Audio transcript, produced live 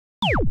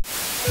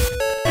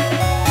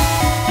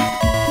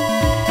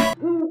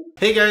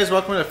Hey guys,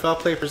 welcome to Fowl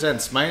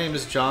Presents. My name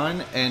is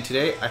John, and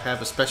today I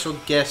have a special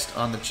guest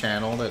on the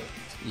channel that,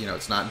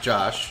 it's not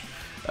Josh.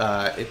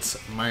 It's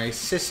my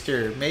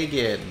sister,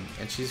 Megan,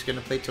 and she's going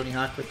to play Tony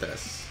Hawk with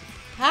us.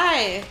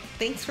 Hi,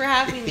 thanks for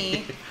having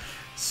me.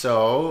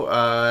 So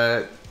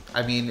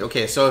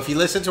if you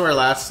listen to our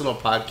last little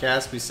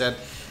podcast, we said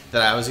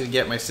that I was going to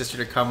get my sister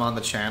to come on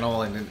the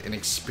channel and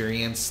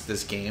experience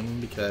this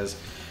game because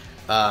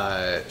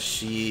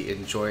she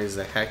enjoys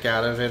the heck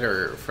out of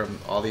it from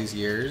all these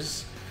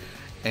years.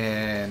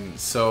 And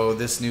so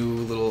this new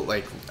little,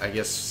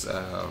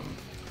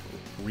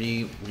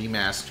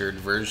 remastered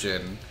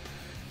version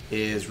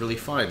is really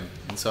fun.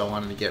 And so I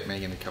wanted to get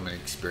Megan to come and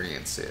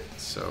experience it.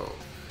 So,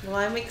 well,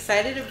 I'm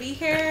excited to be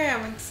here.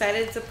 I'm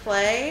excited to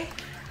play.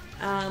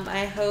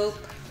 I hope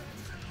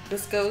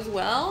this goes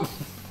well.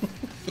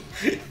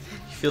 You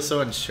feel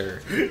so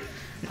unsure.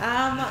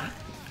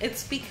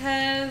 It's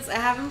because I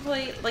haven't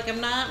played,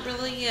 I'm not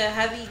really a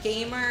heavy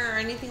gamer or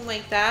anything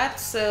like that.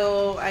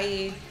 So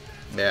I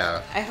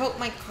hope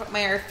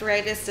my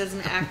arthritis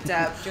doesn't act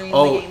up during the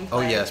gameplay.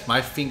 Oh yes,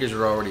 my fingers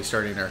were already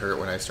starting to hurt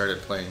when I started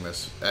playing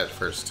this at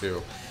first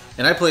too.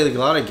 And I play a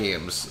lot of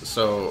games,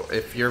 so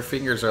if your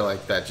fingers are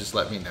like that, just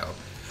let me know.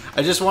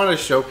 I just want to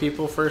show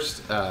people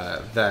first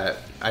that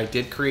I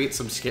did create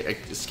some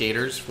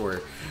skaters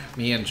for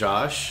me and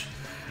Josh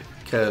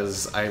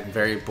because I'm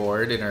very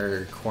bored in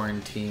our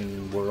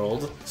quarantine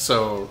world.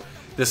 So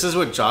this is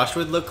what Josh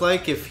would look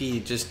like if he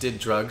just did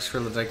drugs for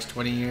the next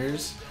 20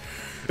 years.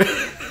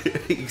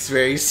 He's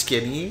very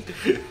skinny.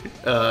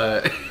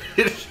 Look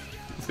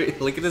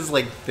at his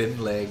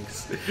thin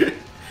legs.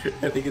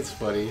 I think it's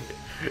funny.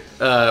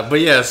 But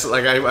yes,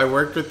 I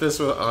worked with this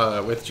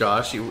with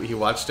Josh. He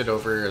watched it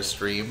over a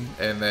stream,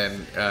 and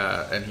then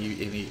and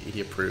he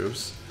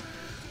approves.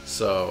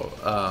 So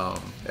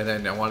and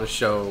then I want to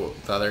show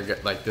the other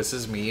guy. This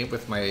is me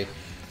with my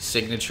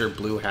signature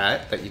blue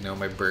hat that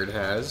my bird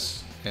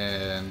has,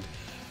 and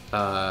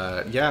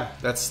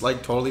that's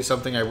totally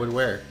something I would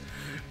wear.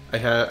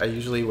 I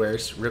usually wear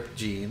ripped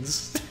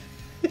jeans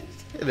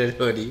and a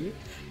hoodie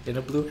and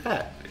a blue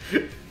hat.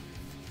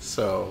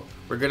 So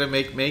we're gonna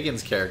make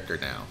Megan's character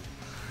now.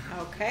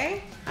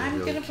 Okay, I'm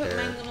really gonna put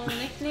my little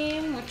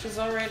nickname, which is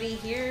already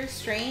here,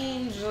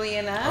 strangely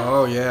enough.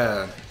 Oh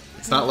yeah,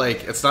 it's not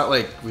like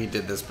we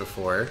did this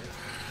before.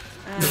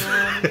 No,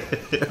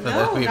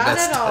 not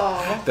at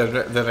all.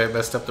 That I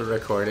messed up the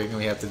recording and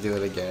we have to do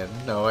it again.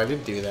 No, I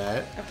didn't do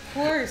that. Of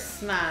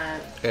course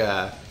not.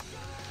 Yeah.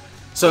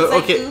 So it's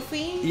okay,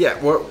 goofy? Yeah.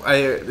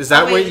 Is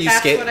that where you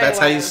skate? That's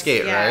how you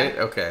skate, yeah. Right?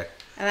 Okay.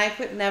 And I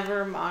put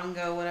never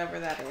Mongo, whatever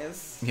that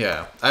is.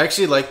 Yeah, I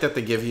actually like that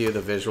they give you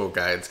the visual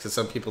guides because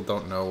some people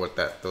don't know what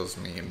those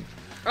mean.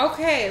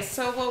 Okay,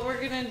 so what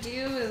we're gonna do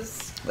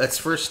is let's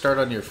first start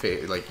on your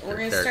face. We're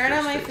gonna start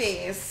on my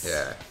face.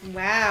 Yeah.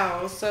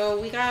 Wow. So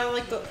we got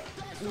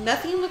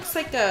nothing looks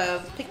like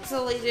a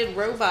pixelated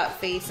robot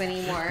face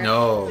anymore.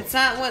 No. It's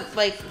not what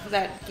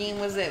that game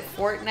was, it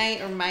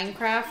Fortnite or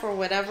Minecraft or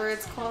whatever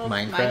it's called.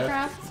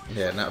 Minecraft?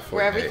 Yeah, not Fortnite.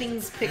 Where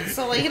everything's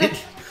pixelated.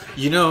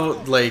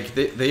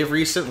 They've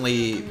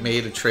recently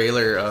made a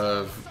trailer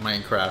of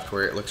Minecraft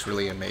where it looks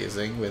really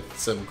amazing with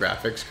some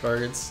graphics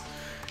cards.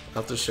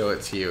 I'll have to show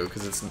it to you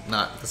because it's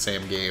not the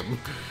same game.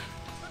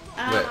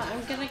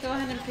 I'm gonna go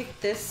ahead and pick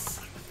this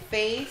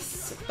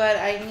face, but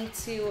I need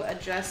to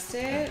adjust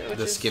it.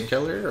 The skin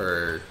color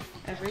or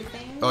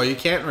everything? Oh, you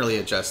can't really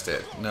adjust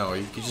it. No,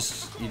 you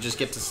just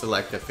get to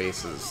select the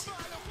faces.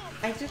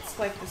 I did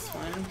select this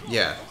one.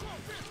 Yeah.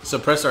 So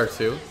press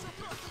R2.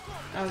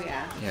 Oh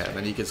yeah. Yeah,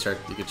 then you could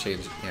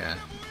change it. Yeah.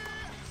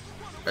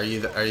 Are you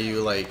the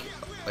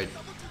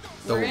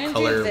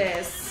color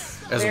this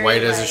as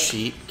white as a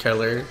sheet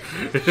color?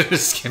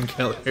 Skin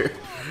color.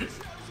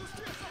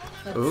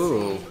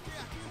 Ooh. See.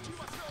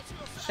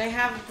 Should I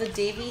have the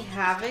Davy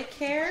Havoc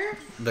hair?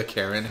 The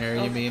Karen hair,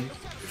 you mean?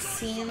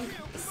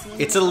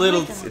 It's a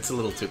little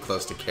too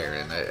close to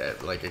Karen.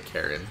 Like a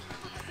Karen.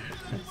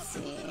 Let's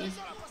see.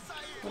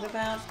 What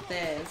about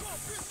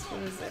this?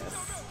 What is this?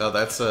 Oh,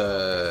 that's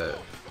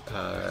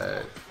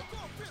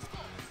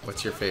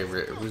what's your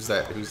favorite? Who's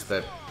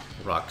that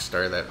rock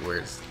star that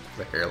wears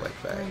the hair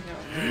like that? I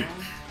don't know.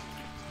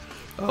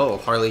 Oh,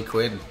 Harley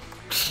Quinn.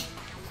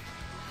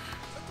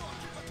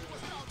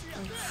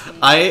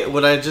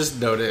 What I just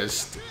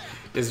noticed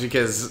is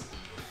because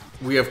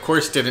we of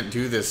course didn't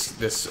do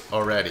this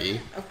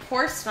already. Of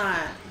course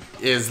not.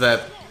 Is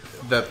that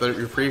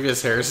your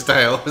previous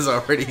hairstyle is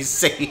already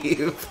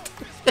saved?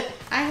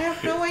 I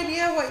have no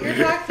idea what you're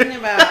talking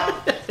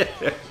about.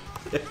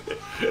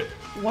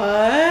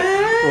 What?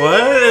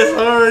 What is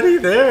already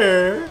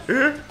there?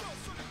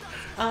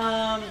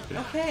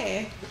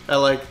 Okay. I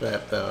like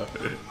that though.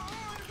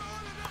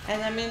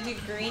 And I'm gonna do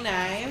green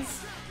eyes.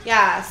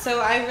 Yeah,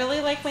 so I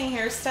really like my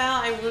hairstyle.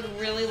 I would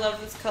really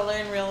love this color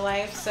in real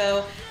life.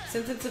 So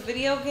since it's a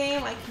video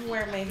game, I can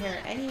wear my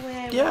hair any way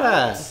I want.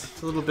 Yeah,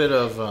 it's a little bit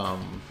of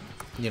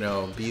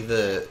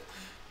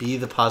be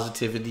the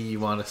positivity you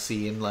want to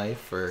see in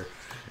life, or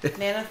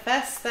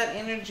Manifest that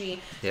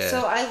energy. Yeah.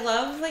 So I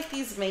love like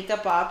these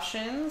makeup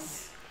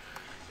options.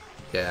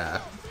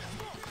 Yeah.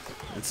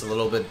 It's a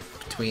little bit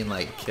between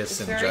like Kiss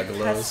It's and very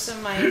Juggalos.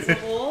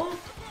 customizable.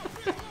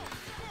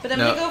 But I'm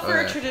No, gonna go for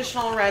a okay.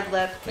 traditional red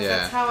lip because Yeah.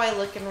 that's how I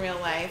look in real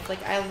life.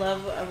 Like I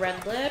love a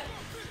red lip.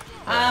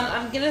 Yeah.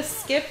 I'm gonna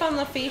skip on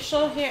the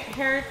facial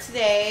hair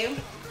today.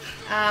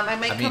 I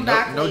might I mean, come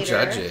back no later.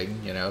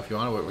 judging. You know, if you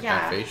want to work with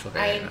that facial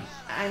hair. You know.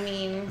 I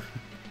mean,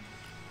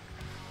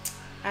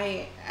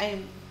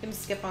 I'm gonna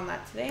skip on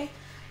that today.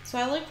 So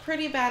I look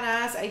pretty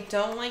badass. I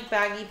don't like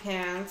baggy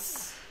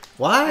pants.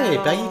 Why?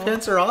 Oh. Baggy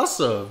pants are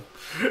awesome.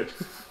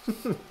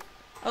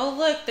 Oh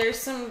look, there's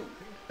some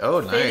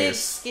Oh, fitted nice.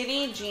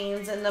 skinny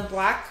jeans in the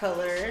black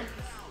color.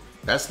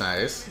 That's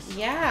nice.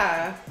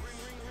 Yeah.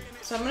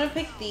 So I'm gonna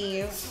pick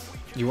these.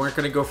 You weren't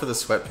gonna go for the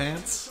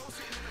sweatpants?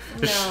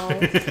 No.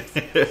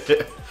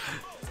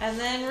 And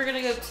then we're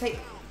gonna go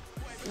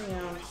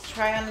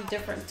try on a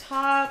different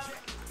top.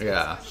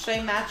 Yeah. Should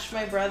I match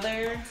my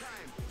brother?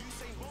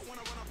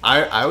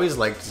 I always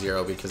liked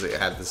Zero because it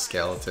had the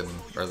skeleton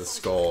or the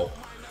skull.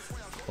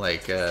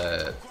 Like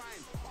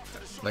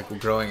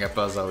growing up,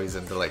 I was always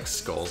into like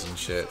skulls and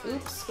shit.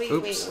 Oops,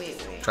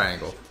 wait.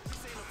 Triangle.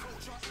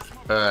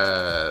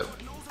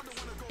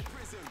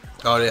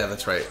 Oh yeah,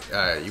 that's right.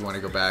 You want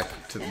to go back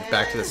to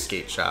the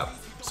skate shop,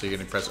 so you're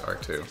gonna press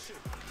R2.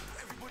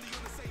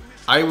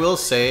 I will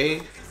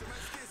say,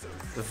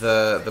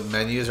 the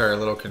menus are a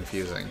little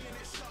confusing.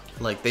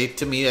 Like they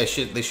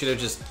should have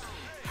just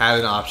had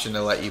an option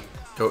to let you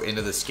go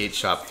into the skate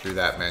shop through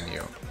that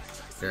menu.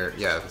 Or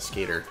yeah, the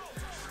skater.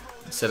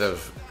 Instead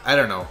of, I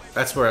don't know.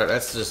 That's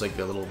just like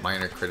a little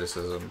minor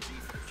criticism.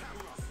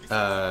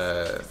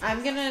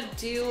 I'm gonna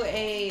do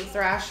a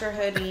Thrasher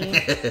hoodie.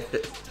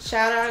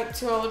 Shout out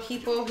to all the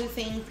people who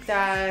think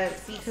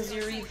that because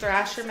you read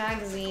Thrasher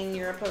magazine,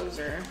 you're a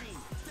poser.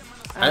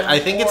 I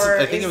think it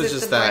was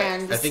just that.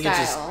 I think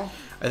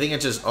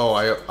it's just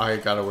I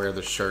gotta wear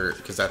the shirt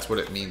because that's what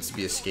it means to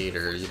be a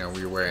skater. You know,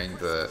 you're wearing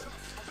the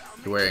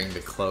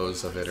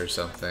clothes of it or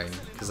something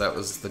because that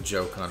was the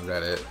joke on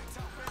Reddit.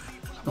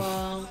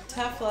 Well,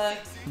 tough luck.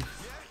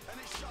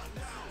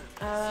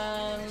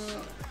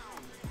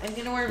 I'm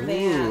gonna wear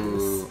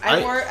Vans. Ooh,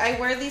 I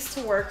wear these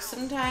to work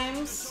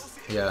sometimes.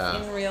 Yeah.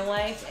 In real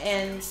life,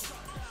 and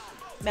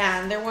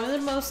man, they're one of the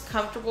most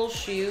comfortable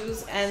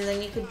shoes. And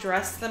then you could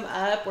dress them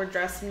up or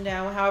dress them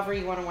down, however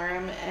you want to wear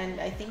them.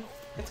 And I think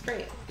it's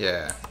great.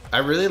 Yeah, I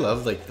really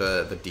love like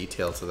the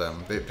detail to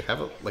them. They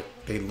have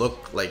they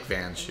look like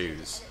Vans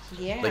shoes.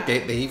 Yeah. Like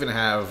they even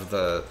have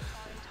the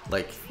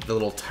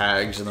little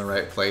tags in the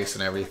right place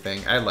and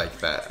everything. I like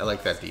that. I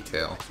like that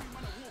detail.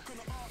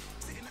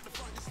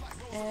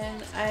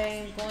 And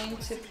I'm going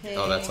to pick...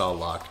 Oh, that's all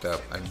locked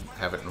up. I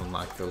haven't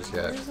unlocked those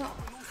yet.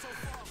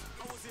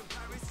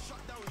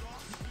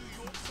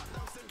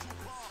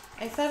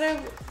 I thought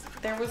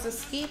there was a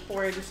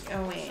skateboard.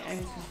 Oh wait,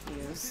 I'm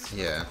confused.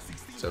 Yeah,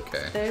 it's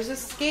okay. There's a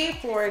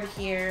skateboard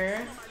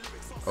here.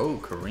 Oh,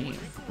 Kareem.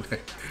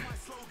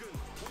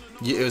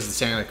 It was the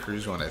Santa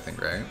Cruz one, I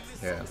think, right?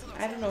 Yeah.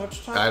 I don't know what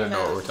you're talking about. I don't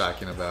know what we're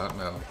talking about.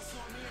 No.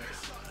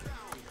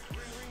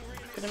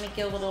 Gonna make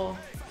it a little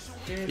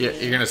dirty.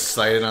 You're gonna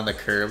slide it on the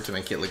curb to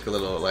make it look a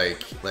little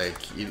like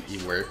you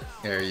work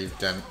or you've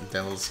done a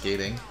little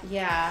skating.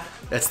 Yeah.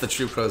 That's the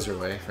true poser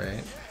way,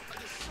 right?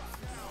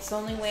 It's the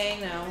only way I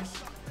know.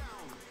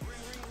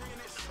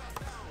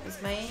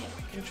 Is my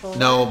controller?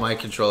 No, my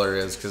controller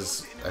is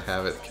because I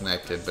have it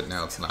connected, but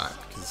now it's not.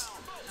 Cause...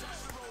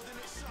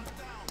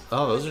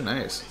 Oh, those are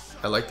nice.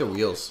 I like the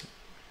wheels.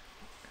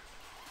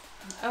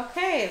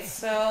 Okay,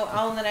 so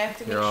then I have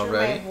to make You're all sure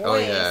ready? my voice. Oh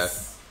yeah.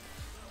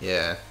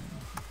 Yeah.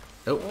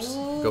 Oops.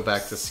 Go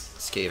back to Oops.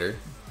 skater.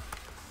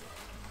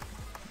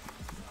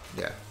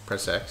 Yeah.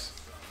 Press X.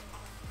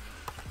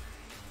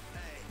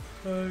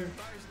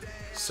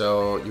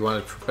 So you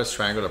want to press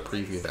triangle to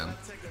preview them.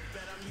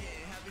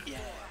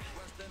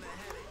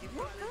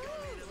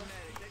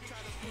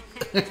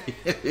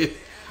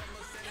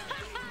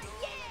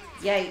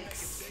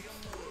 Yikes.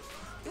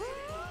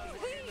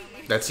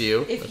 That's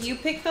you? If you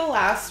pick the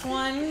last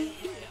one,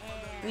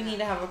 we need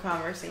to have a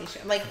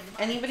conversation. Like,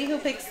 anybody who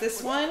picks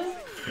this one,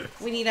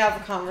 we need to have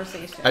a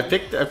conversation. I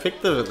picked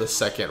the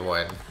second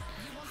one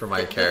for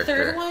my character.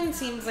 The third one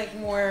seems like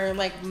more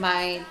like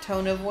my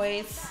tone of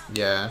voice.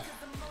 Yeah.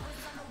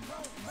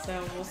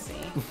 So we'll see.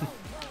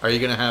 Are you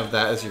gonna have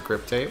that as your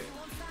grip tape?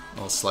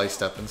 All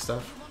sliced up and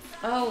stuff?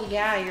 Oh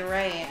yeah, you're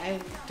right. I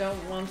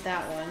don't want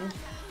that one.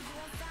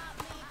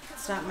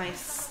 It's not my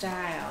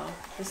style.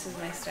 This is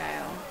my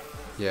style.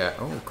 Yeah.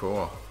 Oh,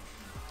 cool.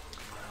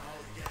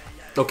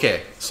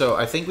 Okay, so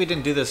I think we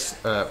didn't do this.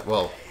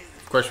 Well,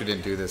 of course we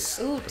didn't do this.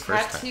 Ooh, the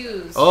first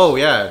tattoos. time. Oh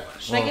yeah.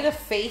 Should I get a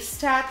face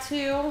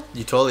tattoo?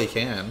 You totally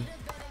can.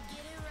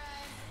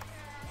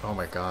 Oh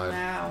my god.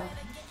 Wow,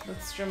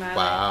 that's dramatic.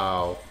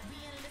 Wow.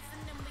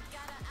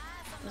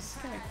 This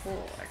is kind of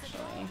cool,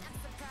 actually.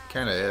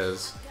 Kind of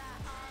is.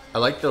 I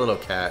like the little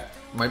cat.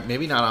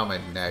 Maybe not on my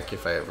neck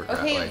if I ever got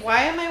Okay, like.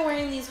 why am I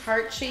wearing these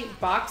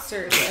heart-shaped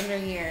boxers under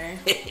here?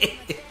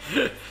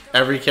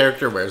 Every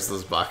character wears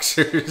those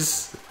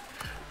boxers.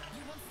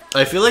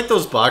 I feel like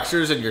those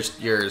boxers and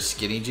your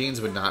skinny jeans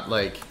would not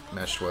like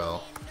mesh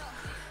well.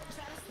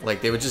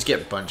 Like they would just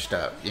get bunched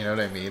up. You know what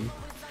I mean?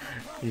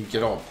 You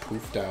get all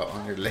poofed out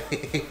on your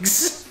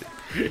legs.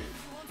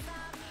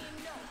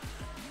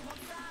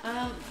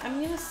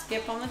 I'm gonna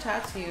skip on the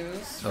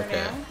tattoos for Okay.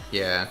 now.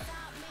 Yeah.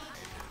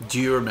 Do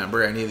you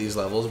remember any of these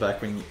levels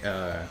back when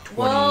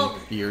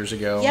 20 years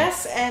ago?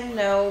 Yes and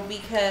no,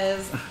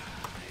 because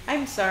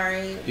I'm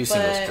sorry, You've seen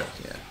those but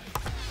stuff,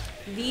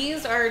 yeah.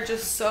 these are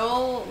just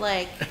so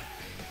like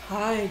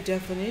high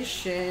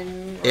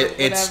definition. Or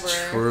It's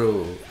whatever,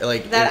 true.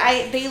 Like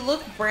they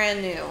look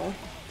brand new.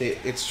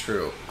 it's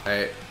true.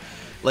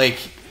 Like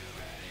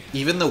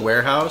even the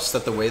warehouse.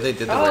 The way they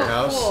did the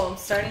warehouse. Oh, cool!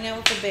 Starting out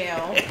with the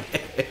bail.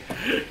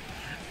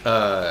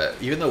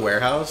 Even the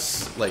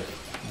warehouse, like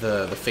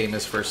the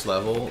famous first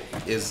level,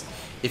 is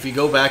if you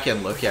go back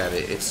and look at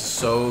it, it's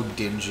so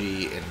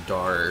dingy and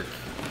dark,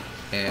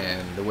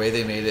 and the way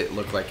they made it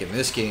look like in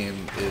this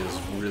game is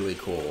really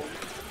cool.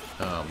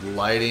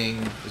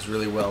 Lighting is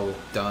really well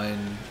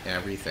done.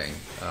 Everything.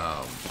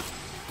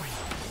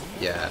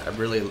 Yeah, I'm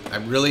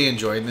really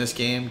enjoying this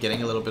game.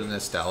 Getting a little bit of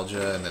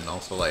nostalgia, and then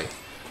also like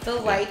The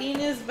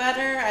lighting is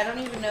better. I don't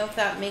even know if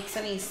that makes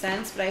any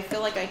sense, but I feel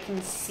like I can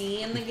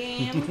see in the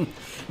game.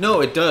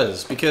 No, it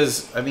does,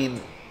 because I mean,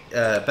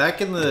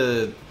 back in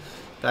the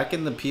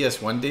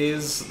PS1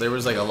 days, there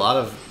was like a lot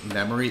of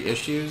memory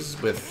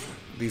issues with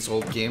these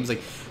old games.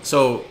 Like,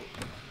 so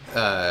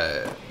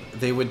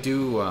they would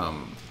do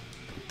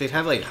they'd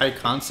have like high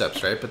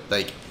concepts, right? But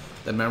like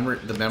the memory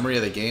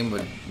of the game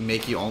would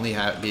make you only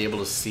be able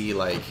to see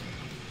like,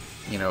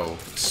 you know,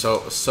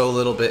 so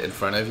little bit in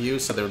front of you,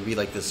 so there would be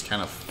like this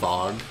kind of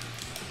fog,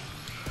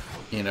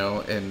 you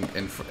know, in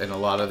a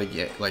lot of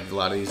a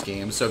lot of these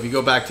games. So if you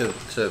go back to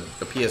the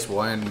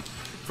PS1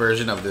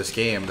 version of this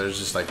game, there's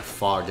just like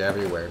fog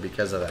everywhere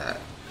because of that.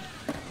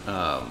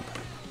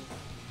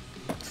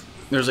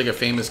 There's like a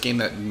famous game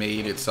that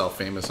made itself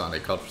famous on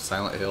it called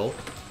Silent Hill,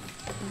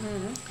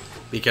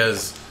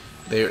 because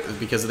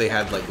they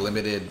had like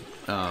limited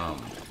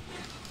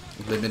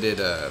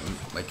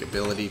like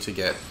ability to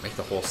make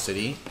the whole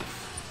city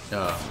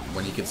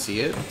when you could see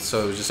it,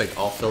 so it was just like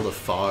all filled with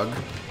fog.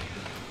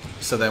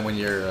 So then when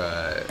you're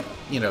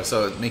you know,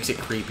 so it makes it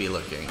creepy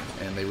looking,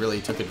 and they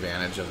really took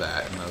advantage of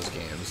that in those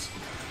games.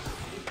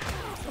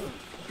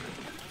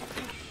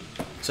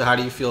 So how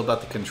do you feel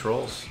about the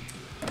controls?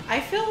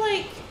 I feel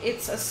like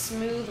it's a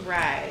smooth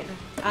ride.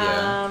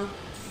 Yeah.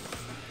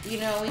 You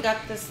know, we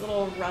got this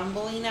little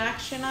rumbling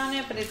action on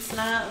it, but it's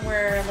not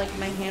where like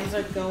my hands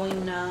are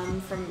going numb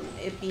from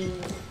it being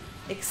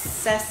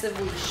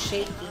excessively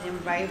shaking and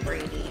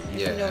vibrating, if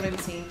you know what I'm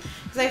saying.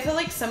 Because I feel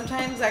like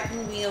sometimes that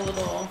can be a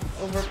little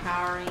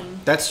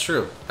overpowering. That's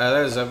true.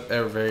 That is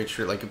very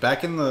true. Like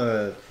back in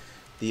the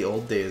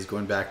old days,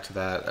 going back to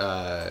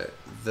that,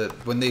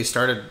 when they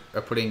started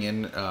putting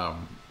in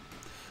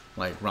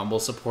like rumble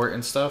support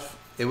and stuff,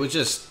 it was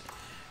just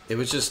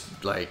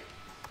like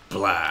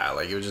blah,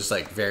 like it was just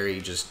like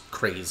very just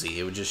crazy.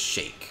 It would just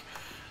shake,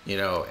 you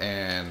know.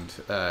 And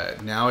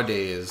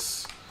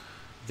nowadays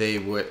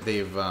they've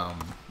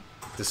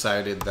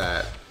decided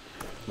that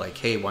like,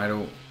 hey, why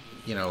don't,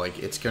 you know, like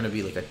it's going to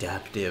be like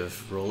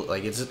adaptive roll,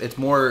 like it's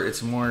more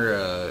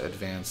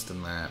advanced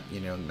than that, you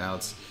know. Now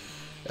it's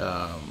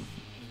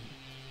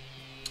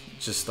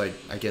just like,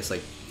 I guess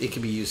like it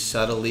can be used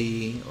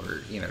subtly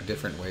or, you know,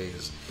 different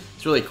ways.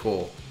 It's really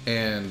cool.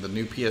 And the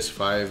new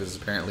PS5 is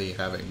apparently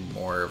having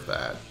more of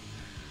that.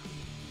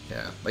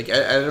 Yeah, like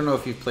I don't know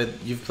if you've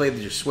played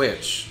your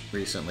Switch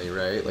recently,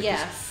 right? Like,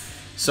 yes.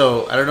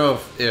 So I don't know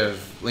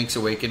if Link's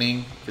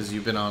Awakening, because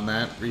you've been on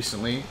that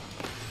recently,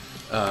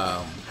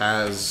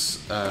 has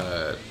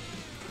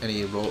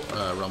any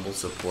rumble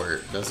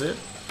support. Does it?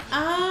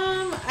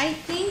 I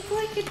think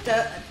like it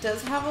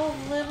does have a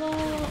little.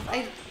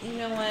 You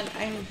know what?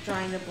 I'm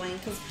drawing a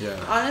blank because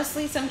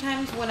honestly,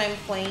 sometimes when I'm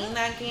playing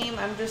that game,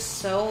 I'm just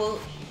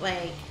so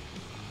like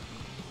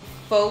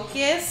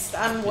focused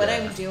on what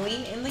I'm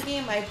doing in the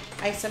game.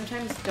 I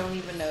sometimes don't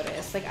even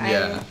notice. Like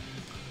I'm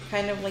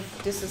kind of like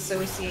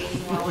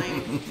disassociating while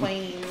I'm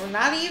playing, or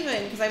not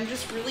even, because I'm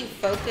just really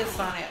focused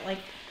on it. Like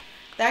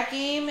that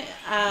game,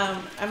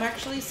 I'm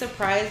actually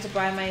surprised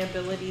by my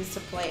abilities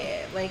to play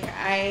it. Like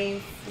I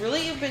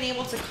really have been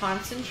able to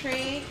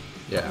concentrate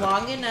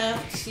long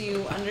enough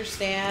to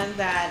understand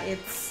that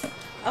it's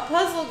a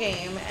puzzle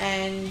game,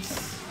 and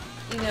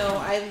you know,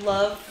 I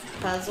love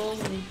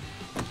puzzles and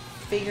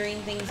figuring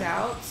things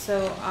out.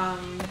 So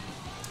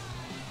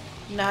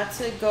not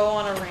to go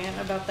on a rant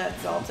about that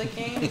Zelda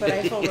game, but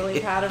I feel really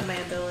proud of my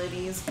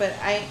abilities. But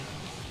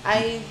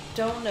I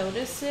don't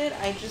notice it.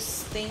 I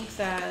just think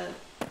that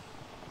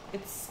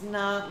it's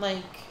not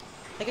like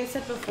I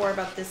said before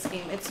about this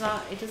game, it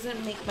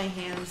doesn't make my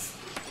hands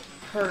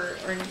hurt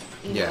or,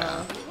 you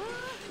know,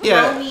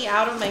 throw me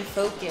out of my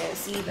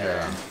focus either.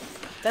 Yeah.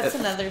 That's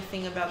another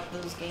thing about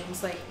those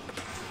games. Like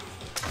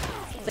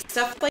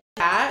stuff like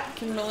that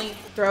can really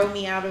throw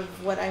me out of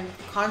what I'm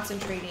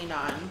concentrating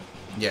on.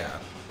 Yeah.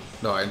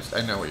 No, I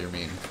know what you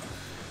mean.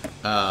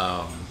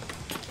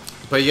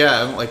 But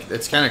yeah, like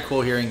it's kind of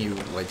cool hearing you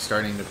like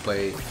starting to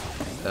play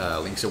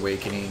Link's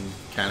Awakening,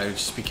 kind of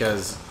just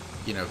because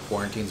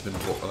quarantine's been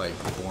like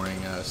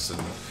boring us,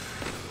 and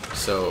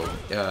so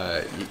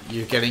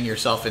you're getting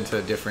yourself into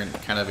a different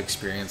kind of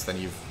experience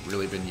than you've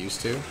really been used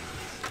to.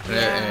 Yeah.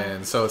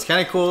 And so it's kind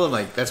of cool, and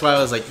like that's why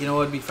I was like,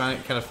 it'd be kind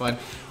of fun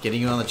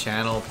getting you on the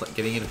channel,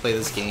 getting you to play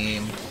this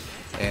game.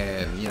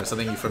 And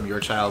something from your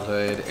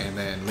childhood, and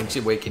then Link's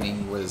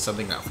Awakening was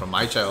something from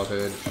my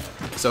childhood,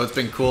 so it's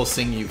been cool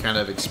seeing you kind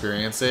of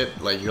experience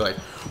it. Like you're like,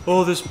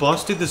 oh, this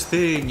boss did this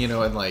thing, and you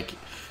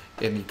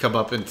come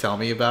up and tell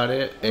me about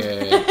it,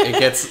 and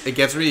it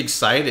gets me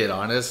excited,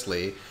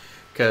 honestly,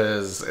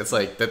 because it's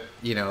like that,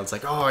 it's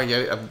like, oh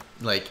yeah, I'm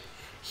like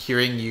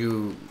hearing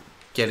you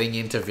getting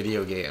into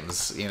video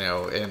games,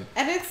 and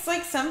it's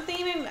like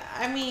something,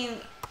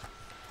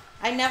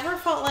 I never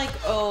felt like,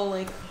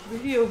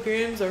 video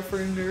games are for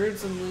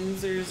nerds and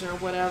losers or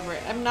whatever.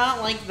 I'm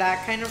not like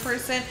that kind of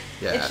person.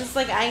 Yeah. It's just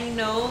like I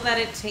know that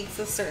it takes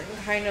a certain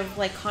kind of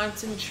like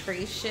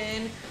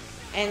concentration,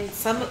 and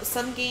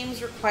some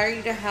games require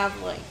you to have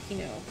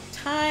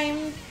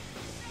time.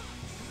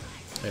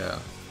 Yeah.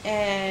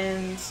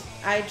 And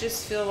I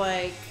just feel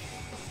like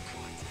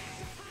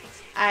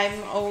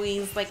I'm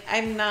always like,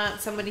 I'm not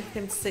somebody who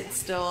can sit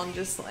still and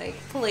just like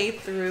play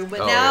through.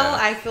 But now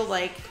I feel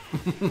like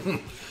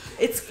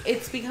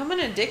it's become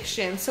an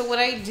addiction. So what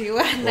I do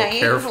at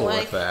night, careful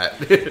with that.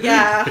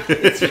 Yeah,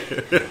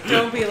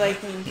 don't be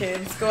like me,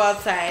 kids. Go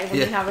outside when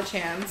you have a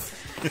chance.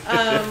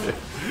 I've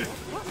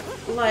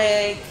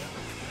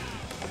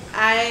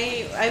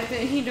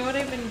been, what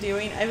I've been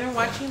doing? I've been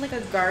watching like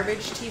a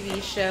garbage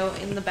TV show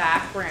in the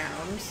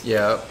background.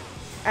 Yeah.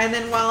 And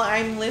then while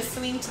I'm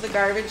listening to the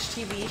garbage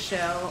TV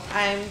show,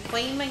 I'm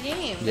playing my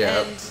game.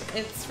 Yeah. And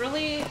it's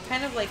really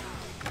kind of like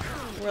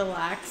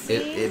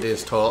relaxing. It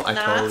is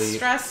totally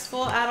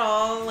stressful at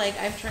all. Like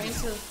I'm trying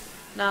to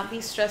not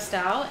be stressed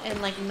out and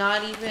like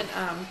not even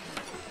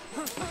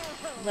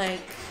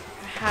like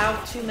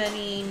have too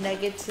many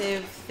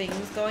negative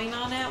things going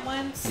on at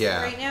once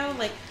right now.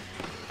 Like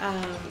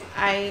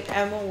I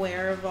am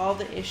aware of all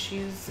the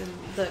issues and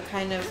the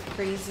kind of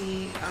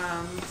crazy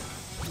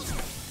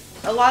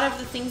a lot of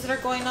the things that are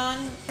going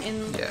on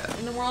in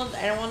the world.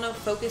 I don't want to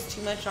focus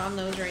too much on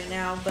those right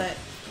now, but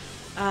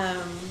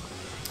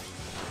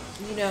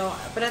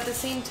but at the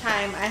same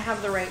time, I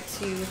have the right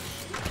to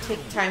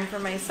take time for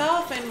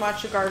myself and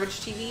watch a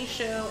garbage TV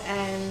show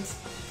and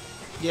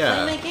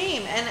play my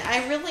game. And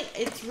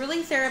it's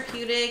really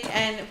therapeutic.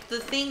 And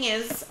the thing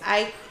is,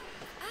 I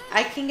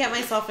can get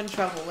myself in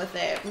trouble with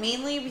it,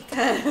 mainly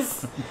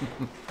because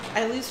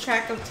I lose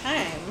track of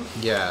time.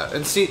 Yeah,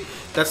 and see,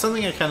 that's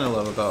something I kind of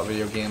love about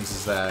video games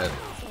is that,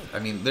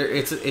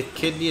 it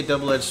could be a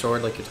double-edged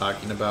sword, like you're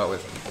talking about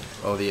with,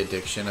 the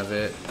addiction of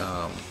it.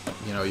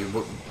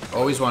 You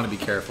always want to be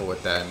careful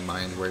with that in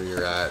mind where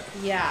you're at.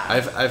 Yeah.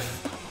 I've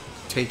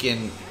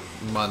taken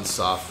months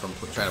off from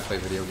trying to play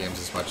video games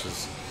as much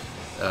as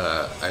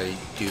I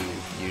do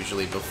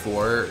usually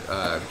before,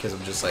 because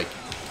I'm just like,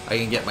 I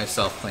can get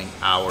myself playing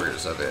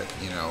hours of it,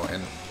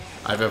 and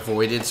I've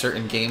avoided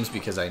certain games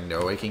because I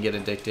know I can get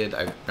addicted.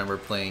 I remember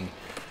playing,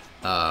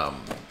 I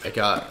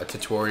got a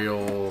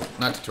trial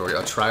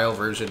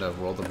version of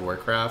World of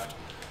Warcraft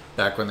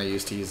back when they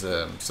used to use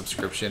a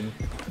subscription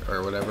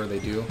or whatever they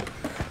do.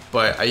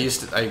 But I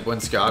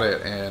once got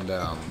it, and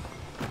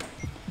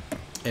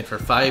for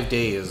 5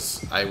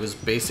 days, I was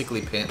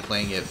basically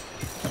playing it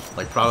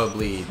like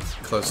probably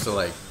close to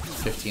like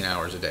 15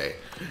 hours a day.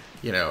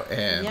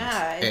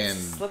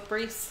 It's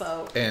slippery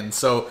slope. And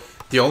so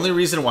the only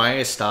reason why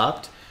I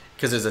stopped,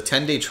 because it's a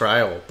 10-day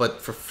trial, but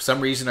for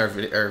some reason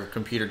our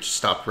computer just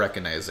stopped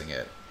recognizing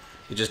it.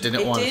 It just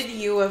didn't want. It did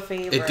you a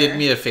favor. It did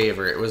me a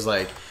favor. It was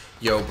like,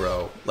 yo,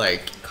 bro,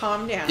 like,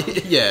 calm down.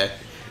 Yeah,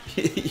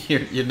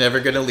 you're never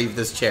gonna leave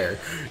this chair.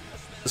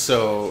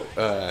 So,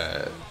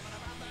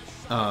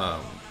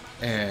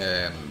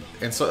 and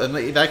so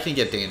that can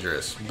get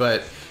dangerous.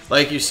 But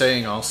like you're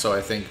saying, also,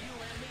 I think.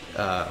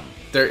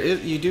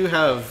 You do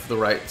have the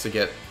right to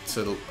get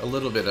to a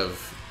little bit of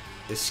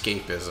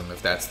escapism,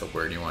 if that's the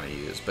word you want to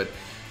use. But,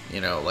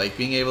 like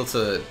being able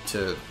to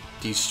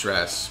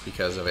de-stress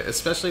because of it,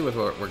 especially with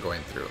what we're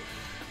going through.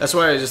 That's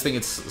why I just think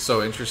it's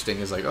so interesting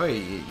is like,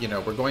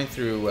 we're going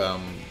through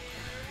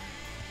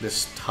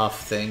this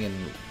tough thing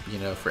and,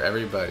 for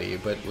everybody,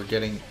 but we're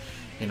getting,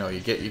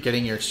 you're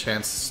getting your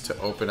chance to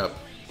open up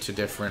to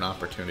different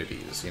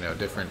opportunities,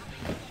 different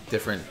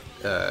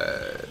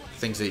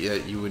things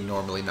that you would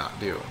normally not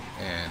do,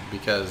 and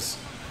because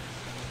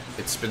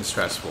it's been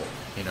stressful,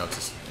 and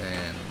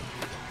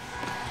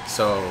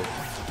so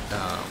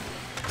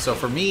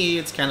for me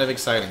it's kind of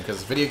exciting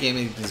because video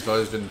gaming has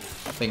always been a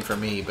thing for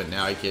me, but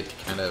now I get to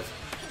kind of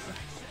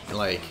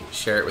like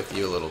share it with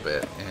you a little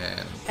bit,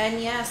 and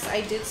yes,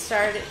 I did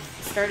started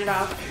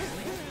off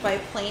by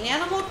playing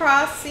Animal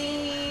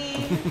Crossing.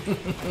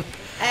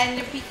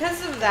 And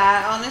because of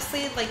that,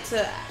 honestly, like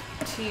to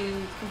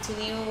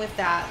continue with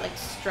that like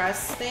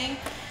stress thing,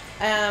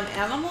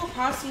 Animal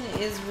Crossing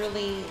is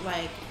really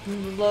like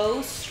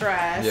low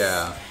stress.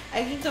 Yeah.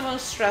 I think the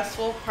most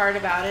stressful part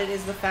about it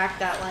is the fact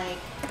that like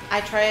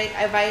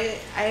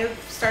I've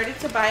started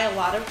to buy a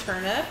lot of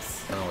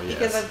turnips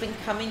because I've been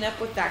coming up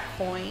with that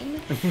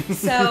coin.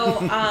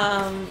 So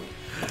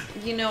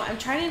you know, I'm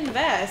trying to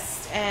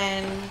invest,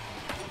 and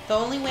the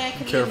only way I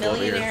can be a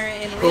millionaire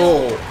in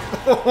real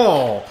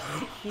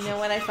you know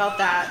when I felt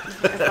that.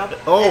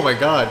 Oh my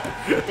god.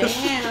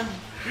 Damn.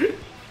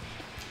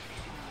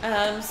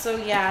 So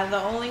yeah,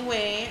 the only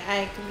way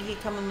I can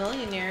become a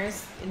millionaire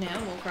is in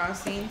Animal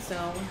Crossing,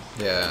 so.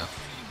 Yeah.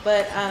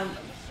 But,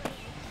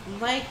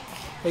 like.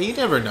 Hey, you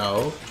never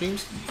know.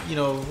 Dreams, you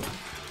know,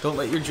 don't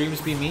let your dreams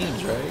be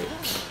memes, right?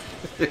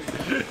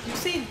 You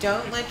say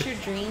don't let your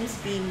dreams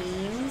be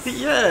memes?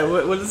 Yeah,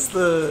 what does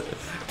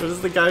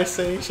the guy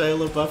say? Shia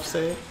LaBeouf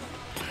say?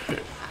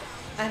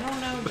 I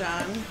don't know,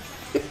 John.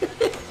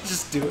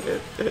 Just do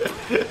it.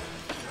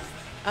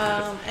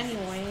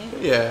 Anyway.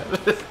 Yeah.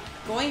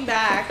 Going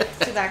back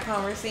to that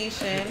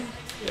conversation.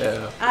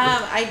 Yeah.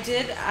 I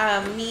did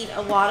meet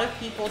a lot of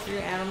people through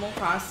Animal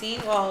Crossing.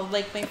 Well,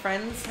 like my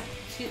friends,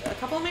 a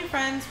couple of my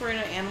friends were in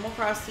an Animal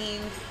Crossing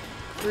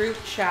group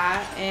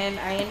chat, and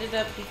I ended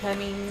up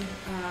becoming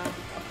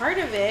a part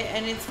of it,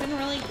 and it's been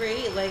really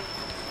great. Like,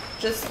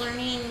 just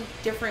learning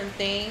different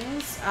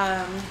things.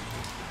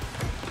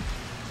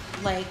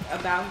 Like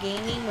about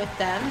gaming with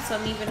them.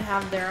 Some even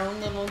have their own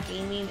little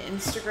gaming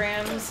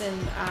Instagrams, and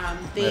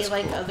they That's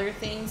like cool. other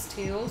things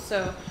too.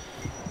 So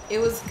it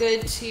was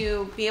good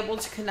to be able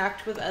to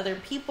connect with other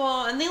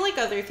people, and they like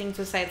other things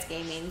besides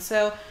gaming.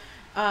 So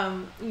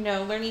you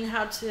know, learning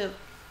how to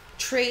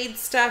trade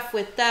stuff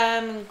with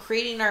them and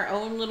creating our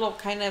own little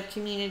kind of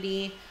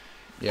community.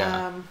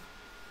 Yeah.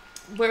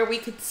 Where we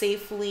could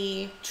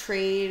safely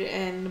trade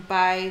and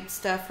buy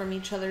stuff from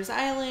each other's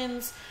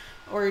islands,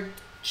 or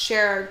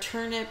share our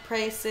turnip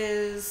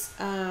prices.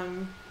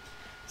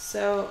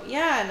 So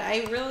yeah, and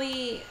I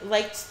really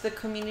liked the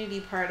community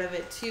part of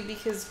it too,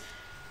 because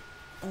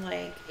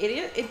like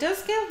it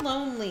does get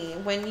lonely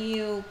when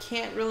you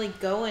can't really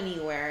go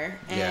anywhere.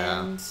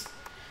 And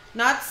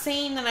not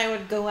saying that I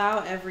would go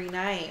out every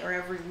night or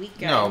every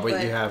weekend. No,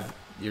 but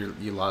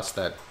you lost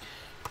that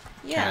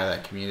kind yeah. of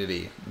that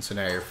community, and so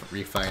now you're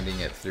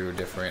refinding it through a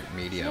different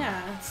medium.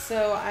 Yeah,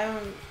 so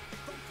I'm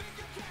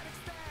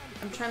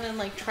trying to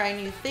like try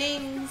new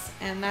things,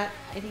 and I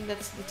think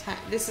that's the time.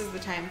 This is the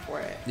time for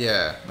it.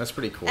 Yeah, that's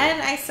pretty cool.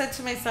 And I said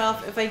to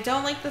myself, if I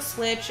don't like the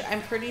Switch,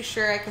 I'm pretty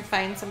sure I could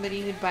find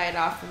somebody who'd buy it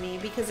off of me,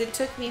 because it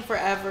took me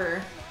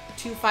forever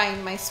to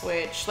find my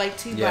Switch, like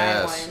to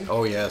buy one.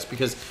 Oh yes,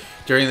 because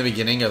during the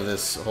beginning of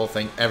this whole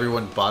thing,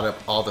 everyone bought up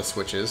all the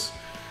Switches,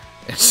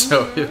 and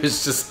so it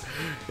was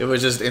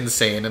just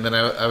insane. And then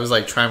I was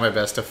like trying my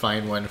best to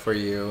find one for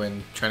you,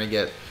 and trying to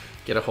get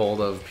a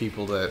hold of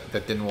people that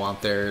didn't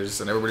want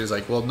theirs, and everybody's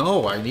like, well,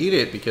 no, I need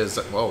it, because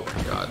oh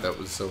my god, that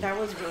was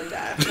really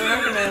bad. We're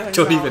not gonna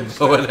don't even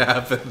know what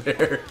happened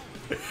there.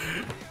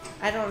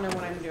 I don't know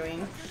what I'm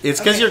doing. It's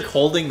because you're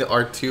holding the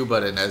R2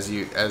 button as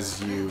you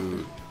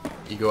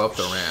go up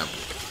the ramp,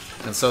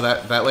 and so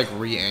that like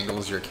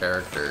re-angles your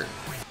character.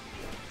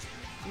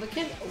 Look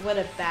at what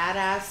a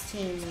badass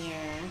team here.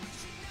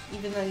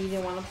 Even though you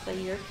didn't want to play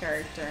your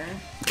character.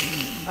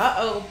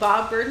 Uh-oh,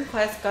 Bob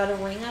Burdenquist got a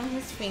ring on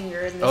his finger.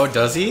 In this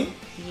Does he?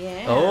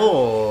 Yeah.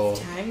 Oh.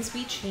 Times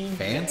be changing.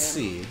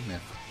 Fancy. Yeah.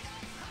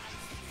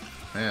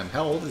 Man,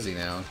 how old is he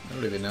now? I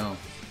don't even know.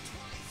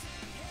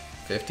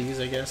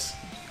 50s, I guess?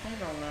 I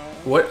don't know.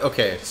 What?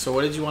 Okay, so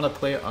what did you want to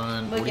play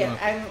on? Look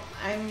at,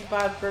 I'm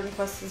Bob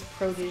Burdenquist's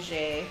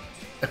protege.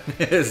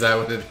 Is that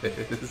what it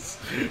is?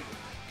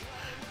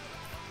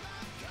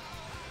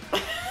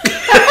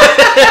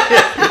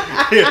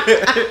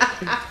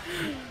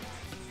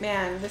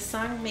 Man, this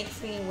song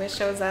makes me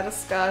wish I was at a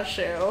ska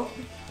show.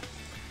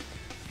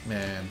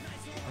 Man,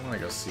 I want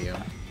to go see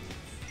them.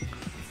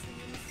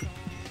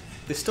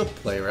 They still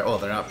play, right? Well,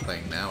 they're not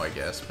playing now, I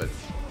guess, but...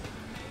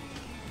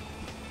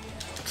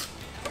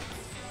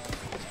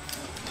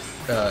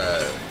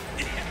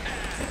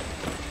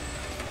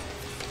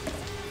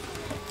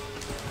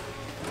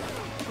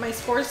 My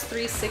score's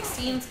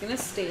 360 and it's gonna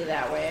stay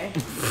that way.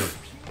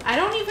 I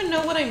don't even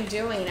know what I'm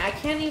doing. I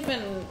can't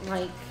even,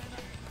 like,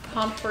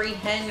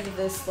 comprehend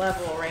this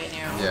level right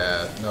now.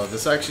 Yeah, no,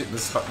 this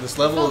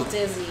level... I feel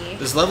dizzy.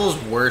 This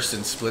level's worse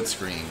in split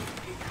screen.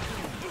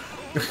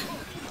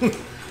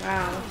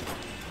 Wow.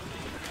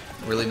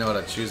 Really know how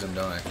to choose them,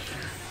 don't I? I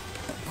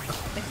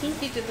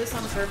think you did this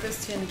on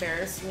purpose to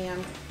embarrass me.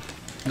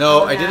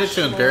 No, I did it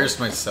to embarrass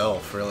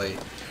myself, really.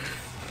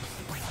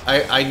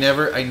 I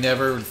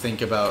never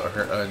think about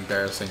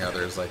embarrassing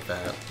others like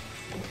that.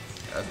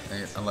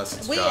 Unless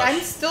it's Wait, Josh. I'm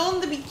still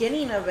in the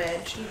beginning of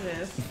it.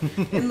 Jesus.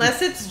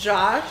 Unless it's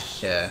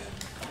Josh. Yeah,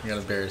 you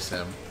gotta embarrass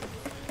him.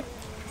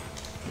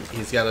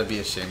 He's gotta be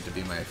ashamed to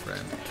be my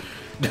friend.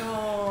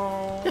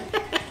 No.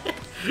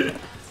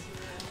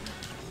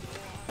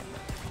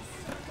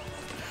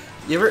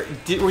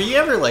 Were you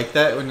ever like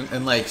that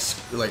when like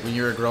when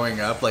you were growing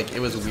up? Like, it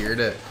was weird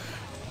to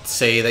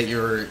say that you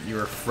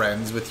were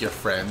friends with your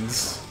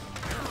friends.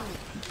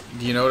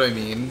 Do you know what I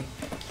mean?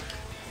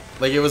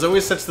 Like, it was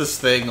always such this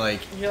thing,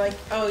 like... You're like,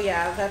 oh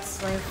yeah, that's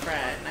my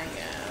friend, I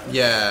guess.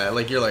 Yeah,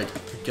 like, you're like,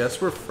 I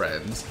guess we're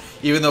friends.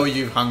 Even though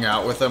you've hung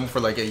out with them for,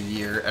 like, a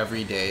year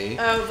every day.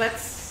 Oh,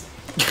 that's...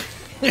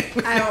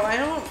 I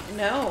don't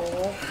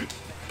know.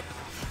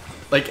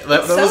 Like,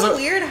 that was so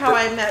weird how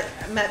I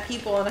met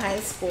people in high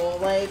school.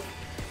 Like,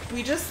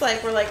 we just,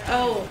 like, were like,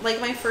 oh, like,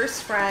 my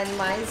first friend,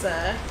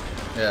 Liza...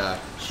 Yeah.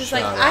 She's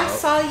like, I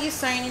saw you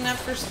signing up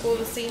for school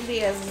the same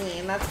day as me,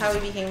 and that's how we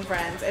became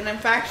friends. And in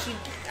fact,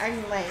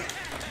 I'm like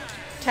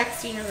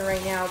texting her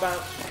right now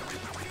about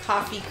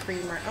coffee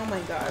creamer. Oh my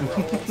god,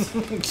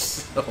 rolls.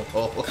 So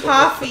old.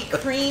 Coffee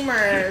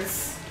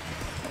creamers.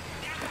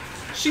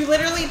 She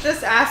literally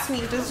just asked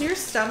me, does your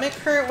stomach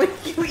hurt when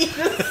you eat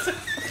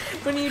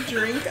when you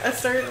drink a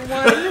certain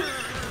one?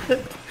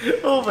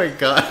 Oh my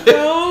god.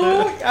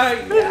 No?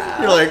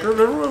 Yeah. You're like,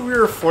 remember when we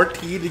were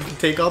 14 and you could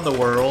take on the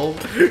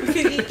world? We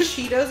could eat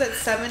Cheetos at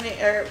 7,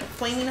 or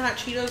flaming hot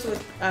Cheetos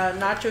with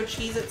nacho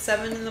cheese at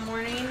 7 in the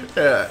morning.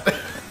 Yeah.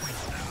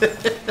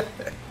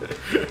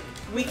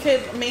 We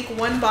could make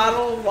one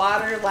bottle of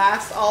water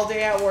last all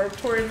day at work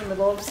tour in the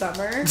middle of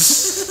summer.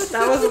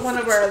 That was one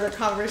of our other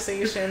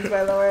conversations,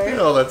 by the way.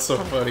 Oh, that's so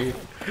funny.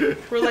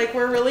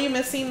 We're really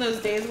missing those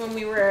days when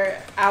we were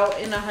out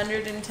in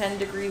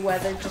 110-degree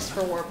weather just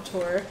for Warped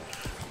Tour.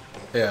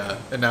 Yeah,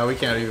 and now we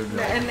can't even...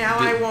 And now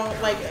I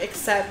won't, like,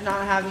 accept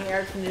not having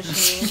air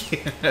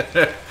conditioning.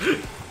 Yeah.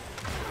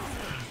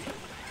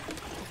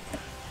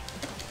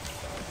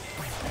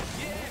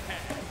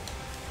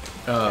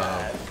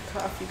 God,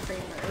 coffee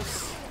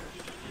creamers.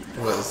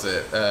 What is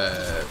it?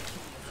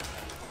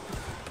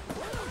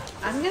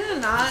 I'm gonna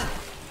not...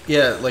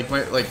 Yeah, like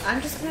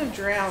I'm just gonna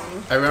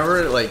drown. I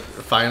remember like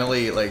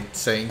finally like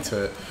saying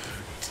to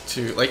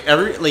like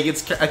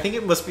it's, I think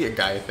it must be a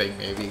guy thing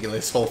maybe,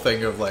 this whole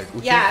thing of like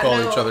we can't call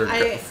each other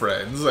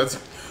friends.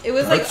 It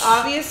was like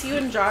obvious you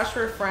and Josh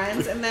were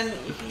friends, and then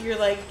you're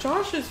like,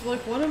 Josh is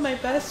like one of my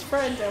best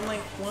friends. I'm like,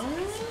 what?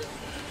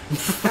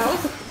 That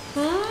was,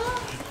 huh?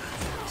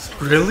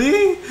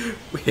 Really?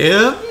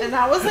 Him? And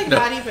that was like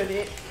not even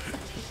it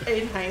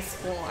in high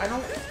school.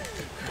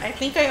 I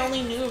think I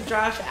only knew of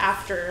Josh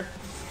after.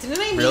 Didn't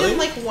I meet him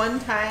like one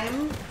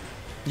time?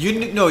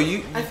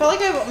 I felt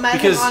like I met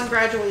him on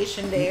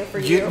graduation day for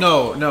you.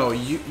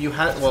 You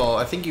had. Well,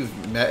 I think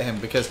you've met him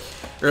because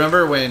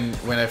remember when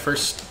I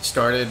first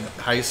started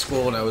high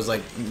school and I was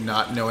like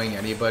not knowing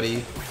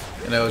anybody,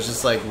 and I was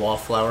just like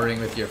wallflowering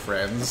with your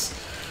friends.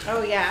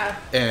 Oh yeah.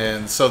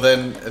 And so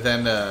then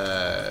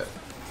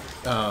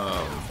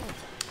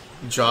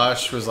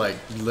Josh was like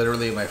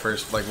literally my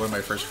first, like one of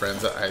my first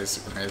friends at high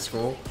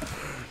school,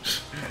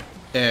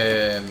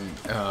 and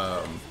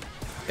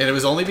it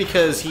was only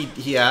because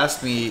he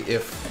asked me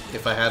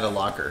if I had a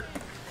locker,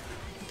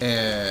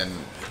 and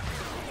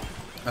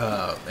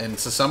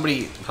so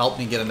somebody helped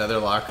me get another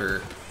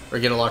locker or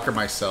get a locker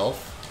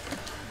myself,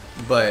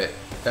 but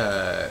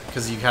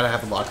because you gotta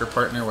have a locker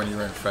partner when you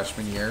were in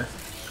freshman year,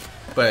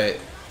 but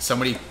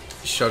somebody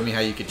showed me how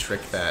you could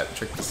trick the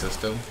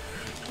system.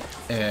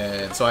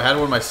 And so I had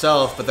one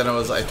myself, but then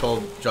I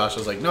told Josh, I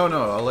was like, no,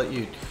 I'll let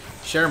you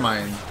share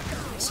mine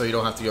so you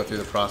don't have to go through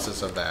the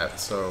process of that.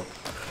 So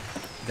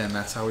then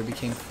that's how we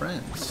became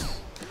friends.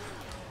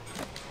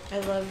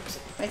 I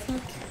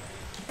think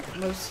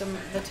most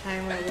of the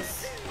time I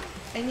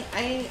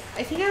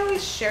think I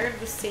always shared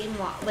the same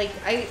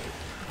I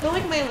feel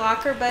like my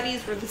locker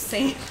buddies were the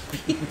same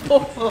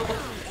people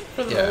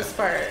for the most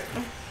part,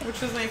 which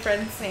was my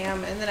friend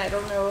Sam, and then I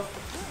don't know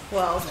who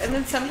else. And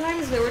then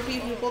sometimes there would be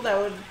people that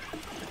would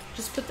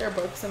just put their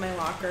books in my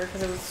locker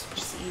because it was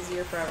just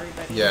easier for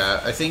everybody.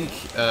 Yeah, I think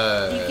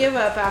you give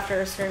up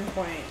after a certain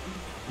point.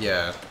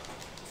 Yeah.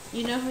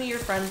 You know who your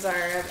friends are,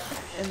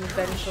 and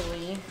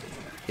eventually.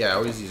 Yeah, I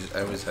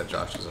always had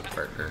Josh as a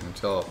partner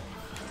until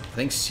I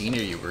think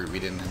senior year we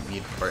didn't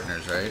need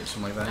partners, right?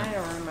 Something like that. I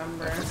don't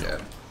remember. I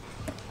forget.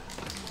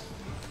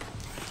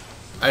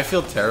 I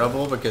feel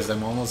terrible because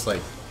I'm almost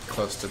like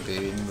close to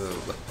beating the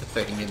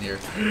thing in you're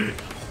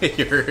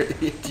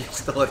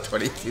still at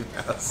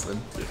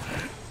 22,000.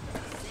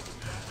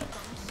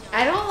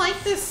 I don't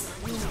like this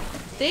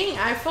thing.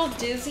 I feel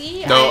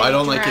dizzy. No, I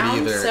don't like it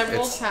either.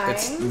 Several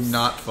times. It's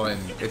not fun.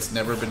 It's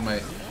never been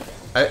my.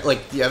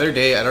 Like the other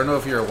day, I don't know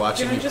if you were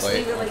watching me just play.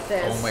 Leave it like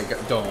this. Oh my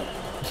god! Don't.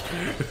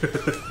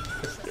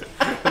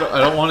 I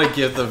don't want to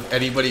give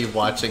anybody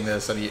watching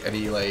this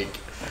any like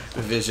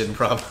vision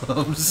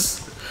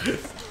problems.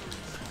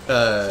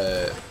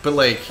 But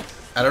like,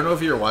 I don't know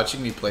if you were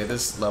watching me play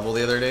this level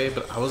the other day,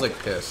 but I was like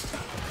pissed.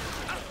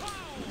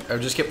 I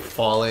just kept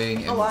falling.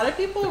 And... A lot of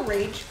people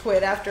rage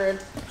quit after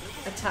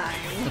a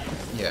time.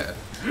 Yeah.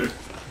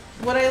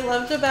 What I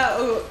loved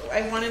about,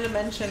 I wanted to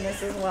mention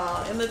this as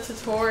well. In the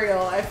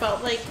tutorial, I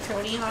felt like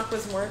Tony Hawk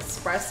was more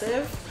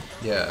expressive.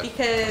 Yeah.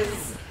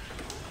 Because,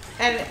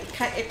 and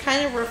it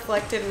kind of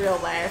reflected real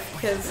life,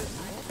 because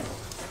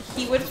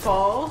he would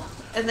fall,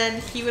 and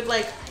then he would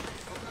like,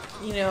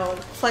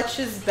 clutch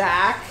his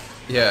back.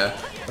 Yeah.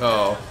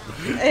 Oh.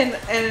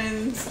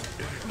 And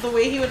the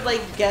way he would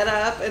like get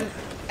up, and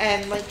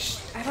and like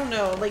I don't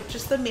know, like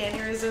just the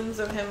mannerisms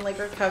of him like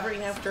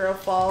recovering after a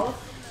fall.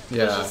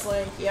 Yeah. Was just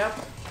like, yep,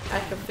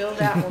 I can feel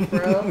that one,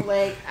 bro.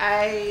 Like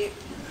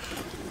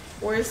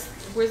where's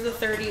the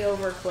 30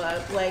 over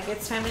club? Like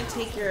it's time to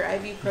take your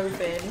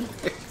ibuprofen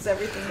because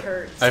everything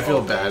hurts. I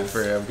feel bad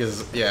for him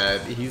because yeah,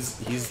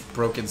 he's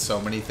broken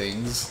so many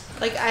things.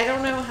 Like I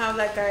don't know how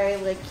that guy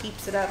like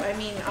keeps it up. I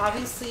mean,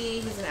 obviously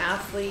he's an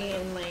athlete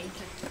and like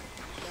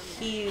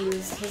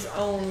he's his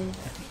own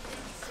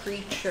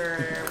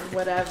creature,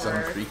 whatever. His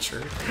own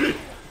creature.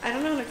 I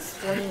don't know how to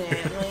explain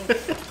it.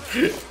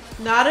 Like,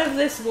 not of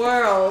this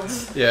world.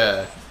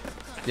 Yeah.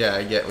 Yeah,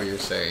 I get what you're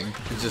saying.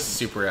 He's just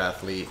super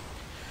athlete.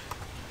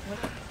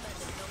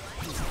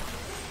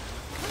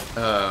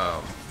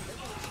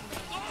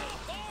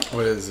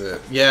 What is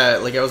it? Yeah,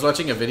 like I was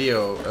watching a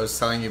video, I was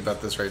telling you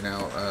about this right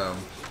now,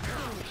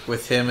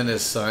 with him and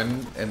his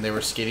son, and they were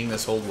skating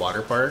this old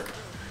water park,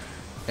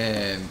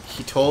 and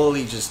he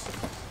totally just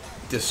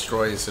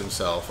destroys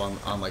himself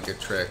on like a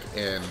trick,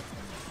 and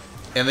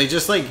they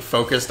just like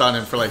focused on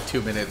him for like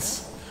 2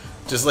 minutes,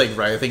 just like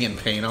writhing in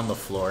pain on the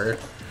floor.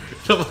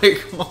 I'm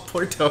like, oh,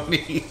 poor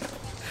Tony.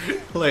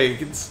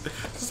 Like, it's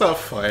not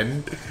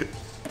fun.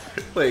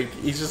 Like,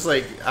 he's just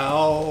like,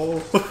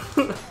 ow.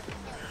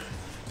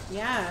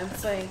 Yeah,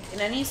 it's like, in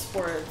any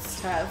sport,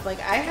 it's tough. Like,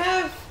 I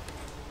have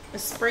a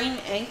sprained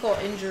ankle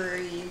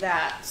injury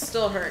that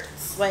still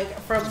hurts, like,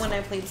 from when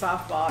I played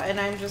softball, and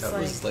I'm just that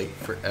like... That was, like,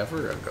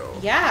 forever ago.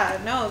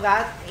 Yeah, no,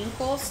 that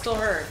ankle still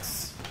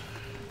hurts.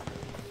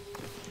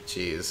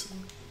 Jeez.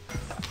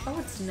 Oh,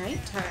 it's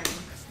nighttime.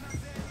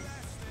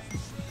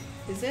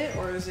 Is it,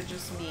 or is it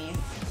just me?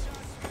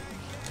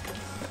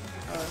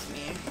 Oh, it's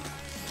me.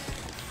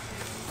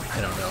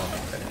 I don't know.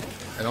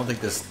 I don't think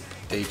this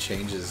day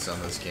changes on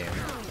this game.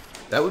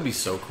 That would be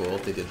so cool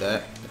if they did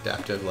that.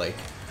 Adaptive, like,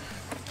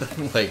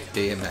 like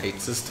day and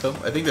night system.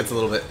 I think that's a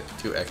little bit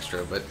too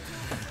extra, but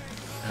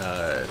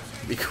it'd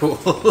be cool.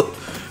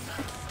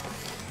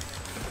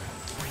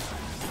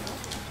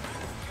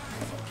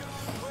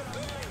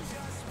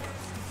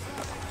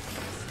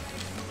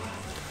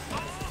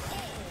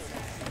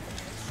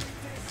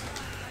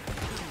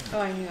 Oh,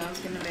 I knew I was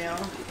gonna bail.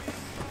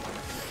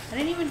 I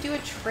didn't even do a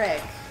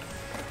trick.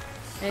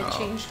 And it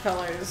changed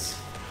colors.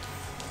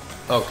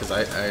 Oh, because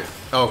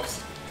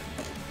cause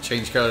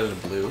change color to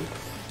blue?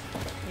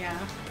 Yeah.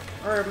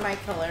 Or my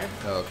color.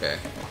 Oh, okay.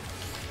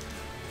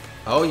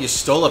 Oh, you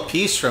stole a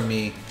piece from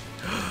me.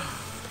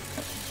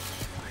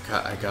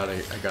 I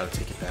gotta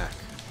take it back.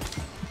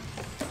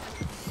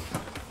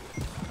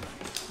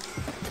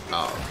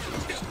 Oh,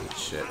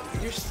 shit.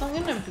 You're still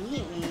gonna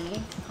beat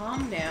me.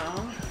 Calm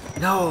down.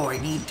 No, I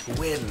need to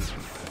win.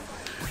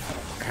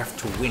 I have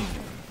to win.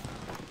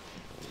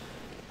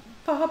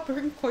 Bob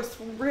Burnquist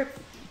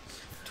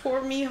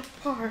tore me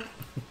apart.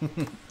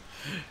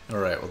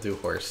 Alright, we'll do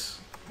horse.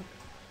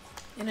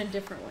 In a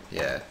different way.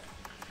 Yeah.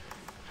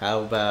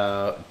 How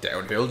about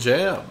downhill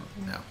jam?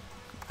 No.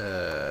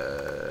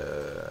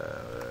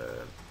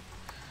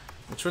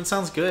 Which one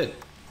sounds good?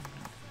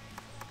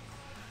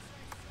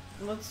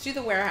 Let's do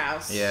the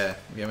warehouse. Yeah,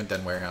 we haven't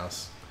done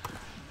warehouse.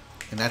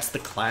 And that's the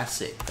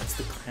classic. That's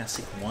the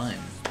classic one.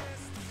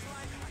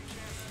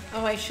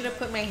 Oh, I should have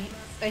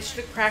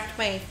cracked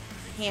my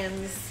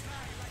hands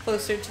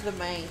closer to the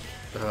mic.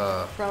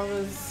 For all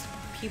those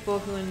people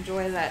who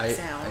enjoy that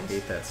sound. I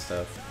hate that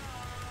stuff.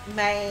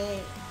 My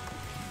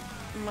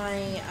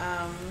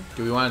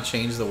Do we want to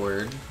change the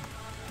word?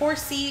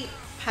 horsey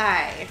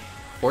pie.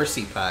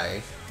 Horsey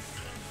pie.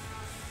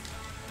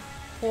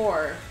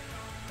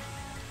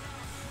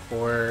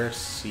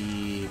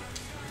 Horsey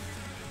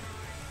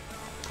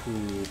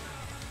poop.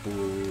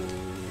 Poop.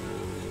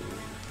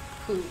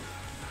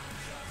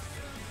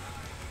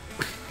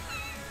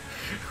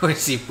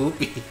 Horsey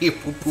poopy.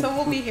 Poop, poop, So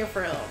we'll be here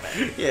for a little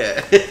bit.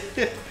 Yeah.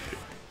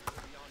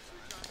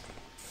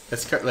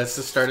 Let's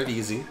just start it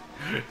easy.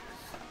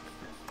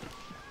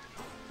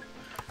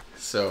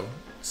 So,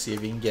 see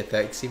if you can get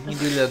that. See if you can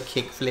do a little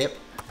kick flip.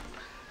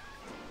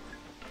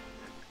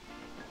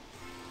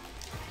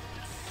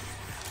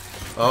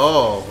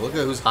 Oh, look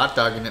at who's hot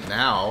dogging it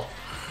now.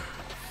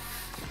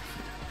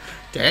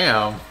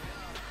 Damn.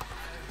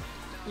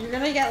 You're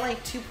gonna get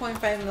like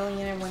 2.5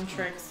 million in one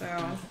trick, so.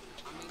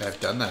 I've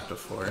done that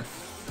before.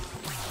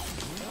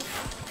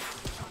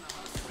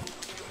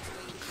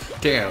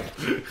 Damn.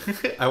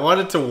 I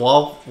wanted to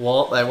wall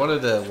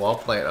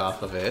plant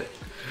off of it,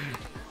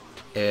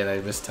 and I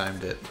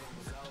mistimed it.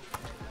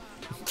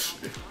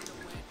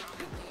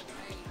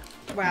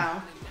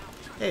 Wow.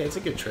 Hey, it's a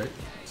good trick.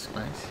 It's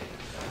nice.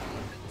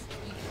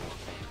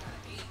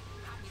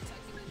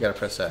 You gotta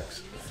press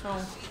X.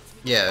 Oh.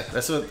 Yeah,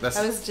 that's. I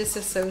was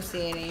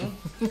disassociating.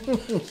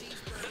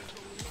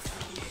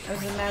 I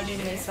was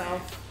imagining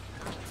myself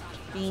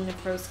being a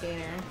pro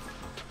skater.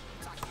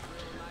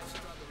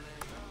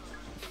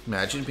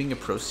 Imagine being a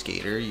pro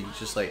skater. You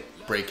just like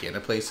break into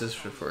places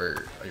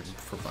for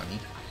money.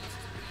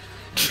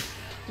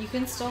 You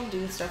can still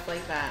do stuff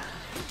like that.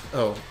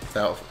 Oh,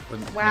 without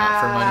Wow.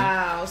 not for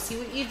money. See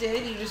what you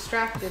did? You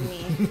distracted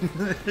me.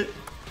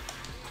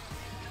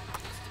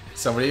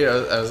 Somebody,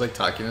 I was like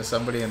talking to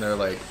somebody, and they're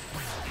like,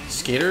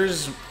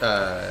 skaters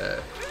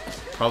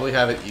probably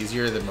have it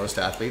easier than most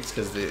athletes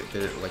because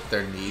they're like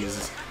their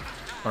knees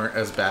aren't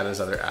as bad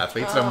as other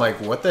athletes. And I'm like,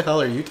 what the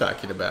hell are you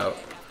talking about?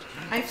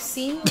 I've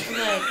seen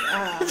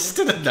like just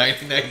did a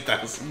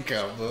 99,000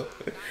 combo.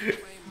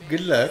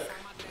 Good luck.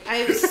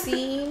 I've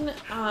seen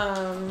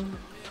oh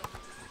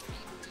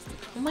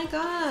my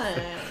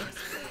god.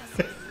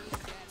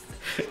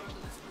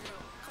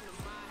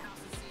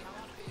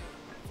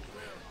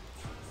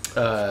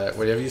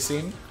 What have you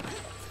seen?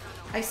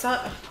 I saw.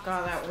 Oh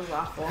god, that was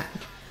awful.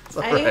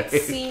 Right. I've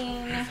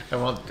seen. I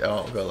won't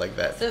go like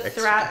that.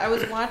 I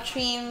was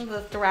watching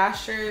the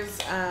Thrashers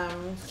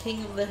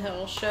King of the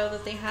Hill show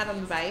that they had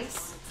on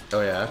Vice.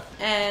 Oh yeah.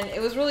 And it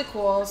was really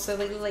cool. So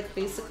they like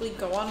basically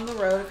go on the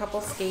road. A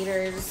couple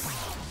skaters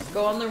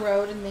go on the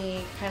road, and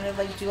they kind of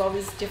like do all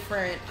these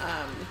different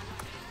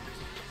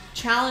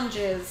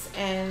challenges.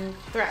 And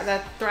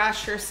that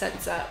Thrasher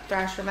sets up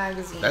Thrasher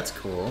magazine. That's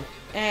cool.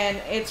 And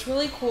it's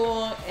really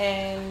cool.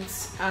 And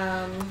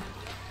hold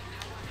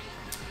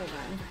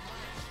on.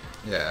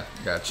 Yeah,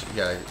 gotcha. You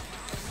gotta.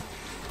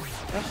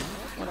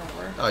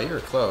 Whatever. Oh, you were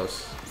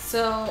close.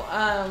 So,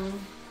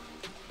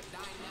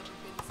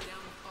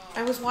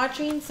 I was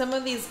watching some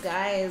of these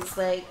guys,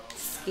 like,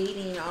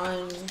 skating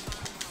on,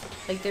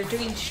 like, they're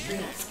doing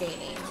street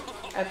skating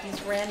at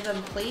these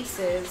random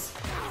places,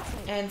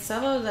 and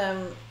some of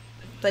them,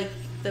 like,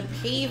 the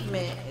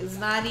pavement is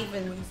not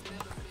even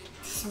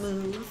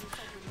smooth,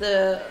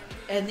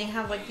 and they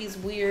have, like, these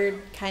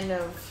weird kind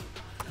of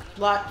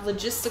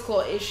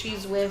logistical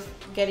issues with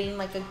getting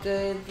like a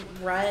good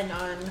run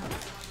on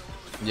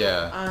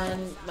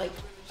like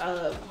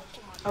a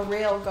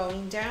rail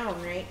going down,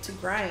 right, to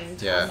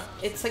grind. Yeah.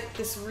 It's like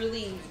this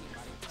really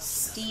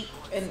steep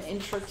and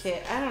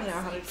intricate, I don't know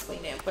how to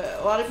explain it,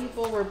 but a lot of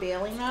people were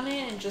bailing on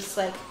it and just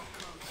like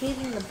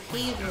hitting the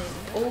pavement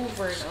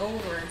over and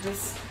over,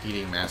 just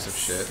eating massive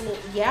shit.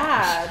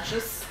 Yeah,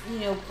 just, you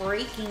know,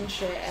 breaking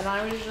shit. And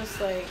I was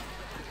just like,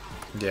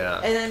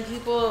 yeah. And then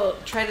people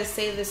try to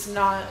say this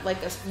not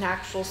like an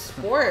actual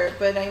sport,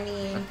 but I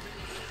mean,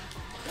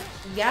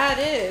 yeah,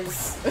 it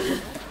is.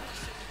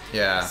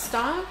 Yeah.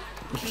 Stop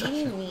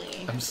beating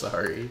me. I'm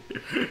sorry.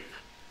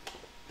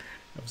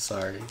 I'm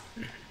sorry.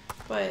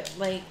 But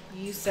like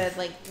you said,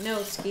 like,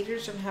 no,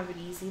 skaters don't have it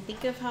easy.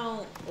 Think of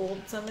how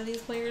old some of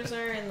these players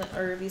are,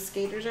 or these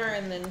skaters are,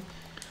 and then.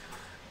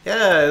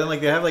 Yeah, and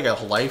like they have like a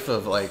life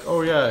of like,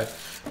 oh yeah,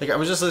 like I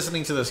was just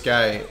listening to this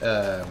guy.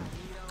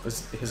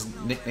 His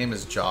nickname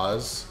is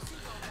Jaws,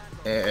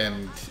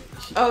 and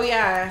oh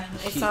yeah,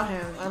 I saw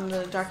him on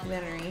the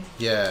documentary.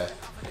 Yeah,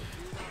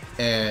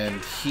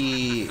 and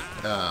he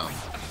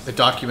the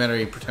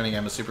documentary Pretending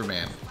I'm a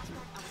Superman.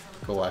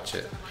 Go watch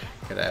it.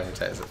 Gotta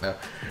advertise it now.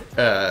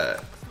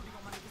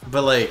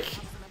 But like,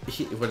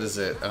 what is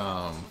it?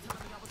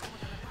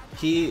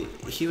 He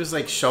was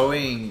like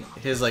showing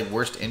his like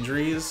worst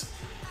injuries,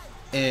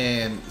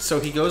 and so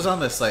he goes on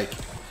this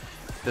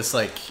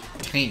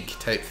tank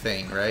type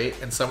thing, right?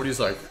 And somebody's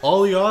like,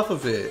 ollie off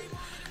of it.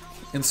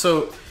 And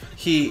so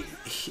it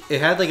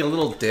had like a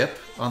little dip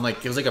on,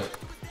 like, it was like a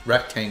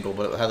rectangle,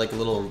 but it had like a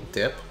little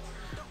dip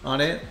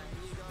on it.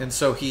 And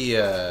so he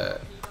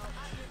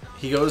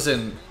goes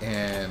in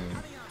and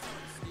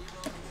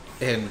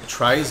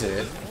tries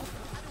it,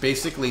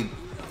 basically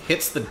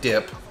hits the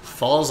dip,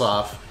 falls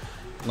off,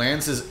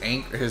 lands his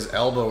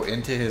elbow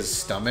into his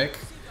stomach,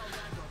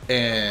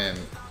 and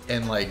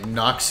like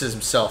knocks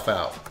himself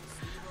out.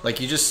 Like,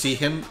 you just see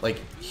him,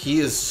 like, he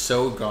is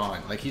so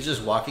gone. Like, he's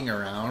just walking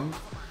around.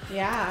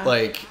 Yeah.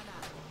 Like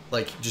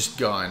just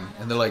gone.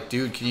 And they're like,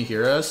 dude, can you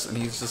hear us? And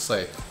he's just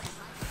like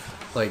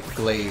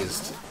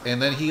glazed.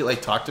 And then he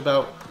like talked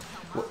about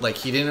like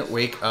he didn't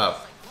wake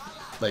up,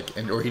 like,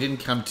 or he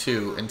didn't come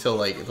to until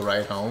like the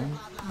ride home.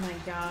 Oh my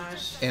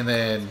gosh. And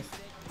then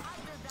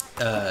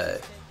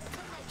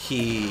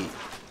he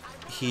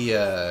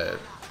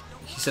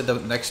said the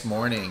next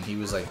morning he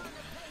was like,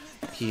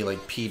 he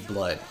like peed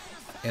blood.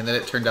 And then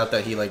it turned out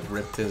that he like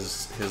ripped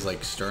his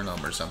like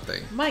sternum or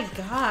something. My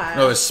God.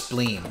 No, his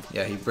spleen.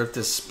 Yeah, he ripped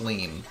his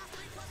spleen.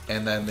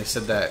 And then they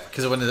said that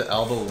because when his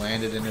elbow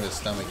landed into his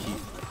stomach, he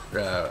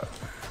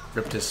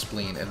ripped his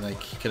spleen, and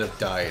like he could have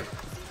died.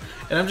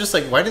 And I'm just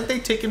like, why didn't they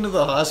take him to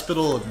the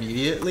hospital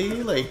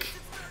immediately? Like,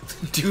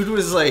 dude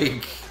was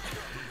like,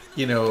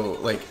 you know,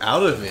 like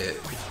out of it.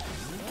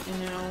 You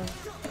know.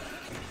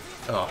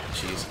 Oh,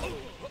 jeez.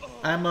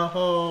 I'm a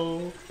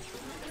hoe.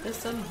 There's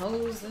some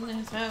hoes in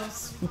his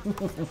house.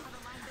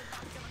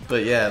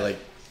 But yeah, like,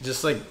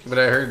 just like when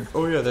I heard,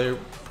 oh yeah, their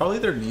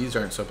knees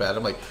aren't so bad.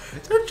 I'm like,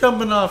 they're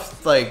jumping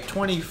off like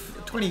 20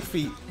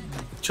 feet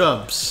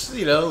jumps,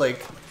 you know,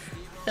 like,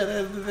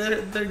 yeah,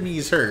 their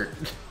knees hurt.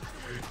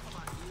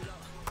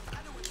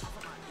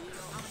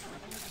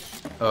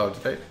 Oh,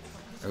 did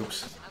I?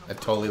 Oops, I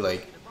totally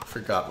like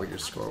forgot what your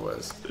score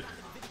was.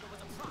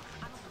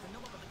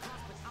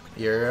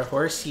 You're a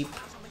horse heap.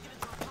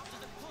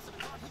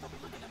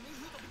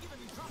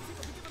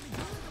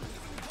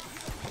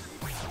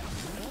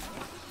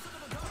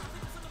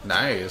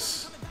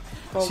 Nice.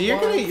 But so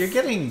you're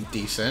getting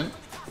decent.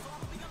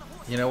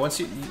 You know, once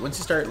you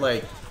start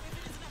like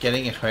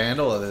getting a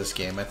handle of this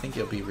game, I think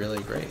you'll be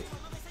really great.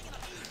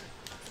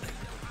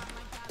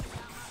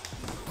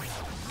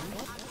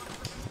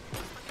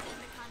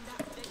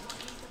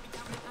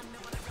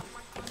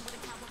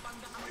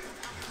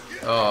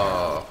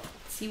 Oh.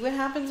 See what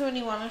happens when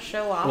you want to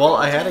show off. Well,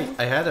 I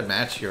had to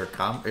match your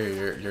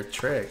your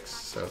tricks,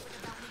 so.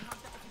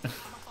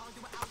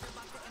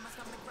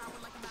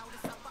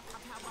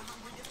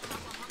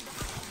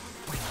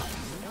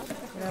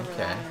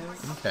 Okay.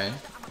 Okay.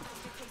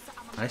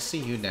 I see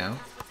you now.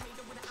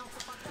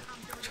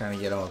 Trying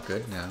to get all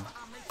good now.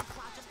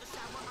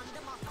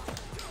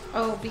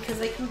 Oh, because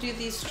I can do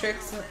these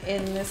tricks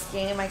in this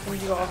game, I can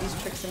do all these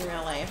tricks in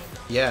real life.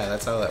 Yeah,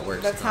 that's how that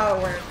works. That's how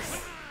it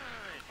works.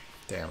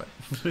 Damn it.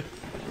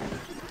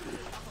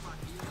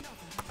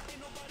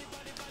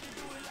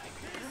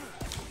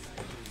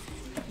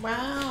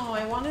 Wow,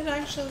 I wanted to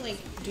actually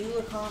like do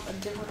a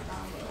different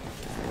combo.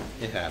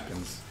 It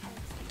happens.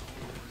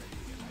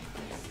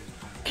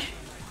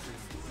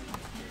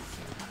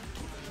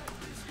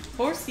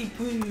 Horsey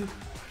poo.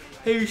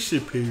 Horsey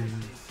poo.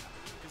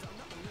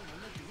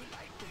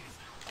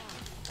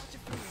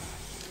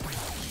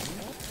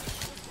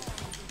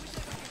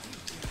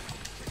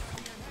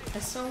 I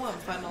still want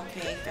funnel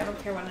cake. I don't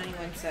care what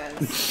anyone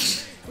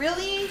says.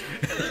 Really?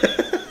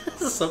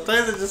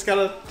 Sometimes I just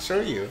gotta show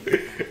you.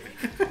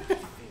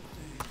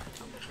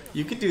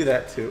 You could do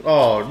that too.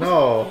 Oh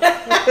no.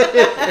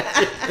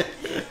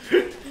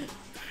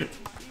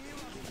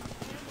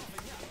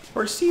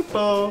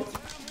 Horsipo.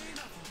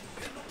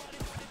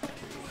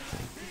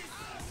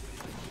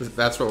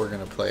 That's what we're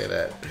gonna play it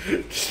at.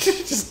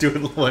 Just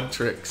doing one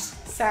tricks.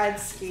 Sad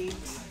skate.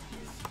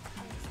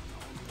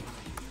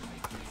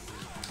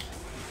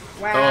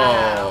 Wow.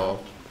 Oh.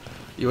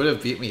 You would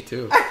have beat me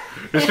too.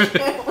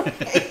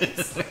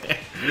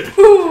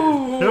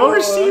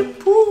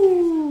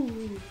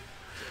 Horsipo.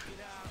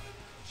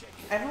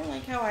 I don't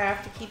like how I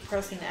have to keep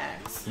pressing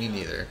X. Me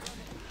neither.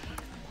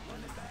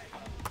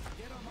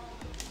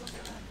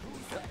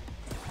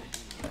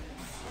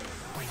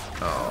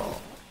 Oh.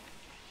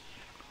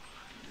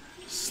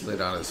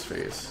 Slid on his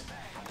face.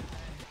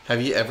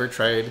 Have you ever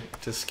tried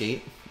to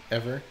skate?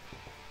 Ever?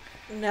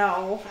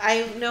 No.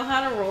 I know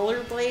how to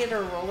rollerblade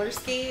or roller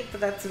skate,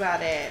 but that's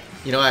about it.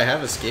 You know, I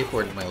have a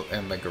skateboard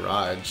in my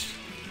garage.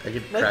 I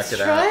could crack Let's it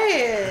try out.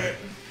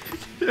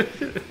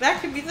 it.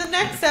 That could be the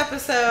next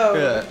episode.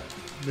 Yeah.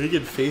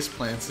 Making face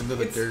plants into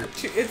the dirt.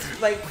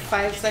 It's like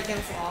 5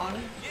 seconds long.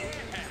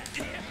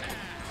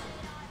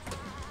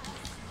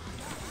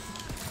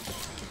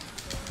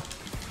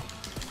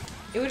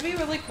 It would be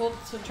really cool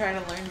to try to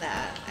learn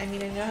that. I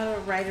mean, I know how to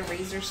ride a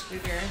razor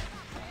scooter.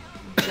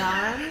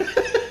 John?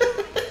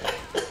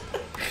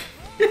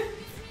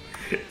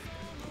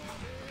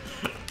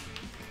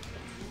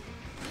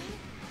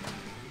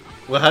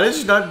 Well, how did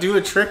you not do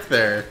a trick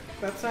there?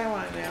 That's what I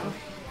want to know.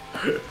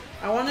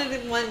 I wanted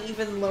it one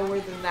even lower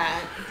than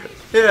that.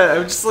 Yeah,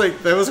 I'm just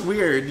like, that was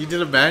weird. You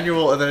did a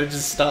manual and then it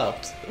just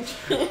stopped.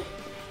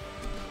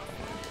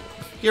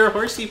 You're a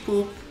horsey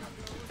poop.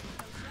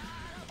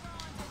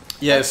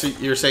 Yeah, so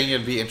you're saying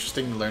it'd be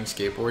interesting to learn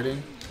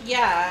skateboarding?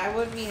 Yeah, I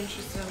would be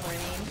interested in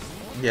learning.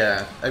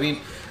 Yeah, I mean,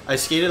 I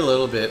skated a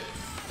little bit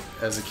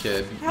as a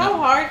kid. How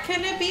hard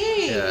can it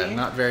be? Yeah,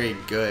 not very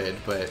good,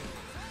 but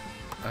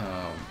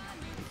I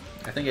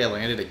think I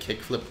landed a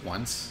kickflip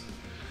once.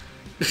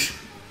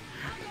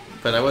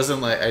 But I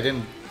wasn't like, I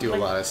didn't do a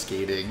lot of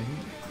skating.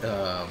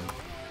 But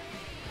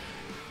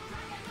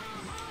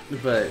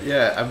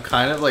yeah, I'm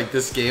kind of like,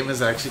 this game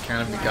has actually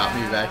kind of got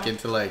me back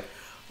into like,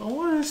 I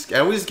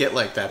always get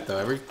like that though.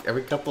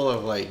 Every couple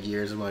of like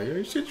years, I'm like,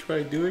 I should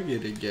try doing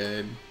it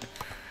again.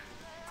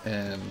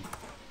 And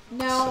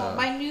no, so.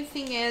 My new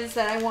thing is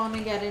that I want to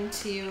get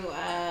into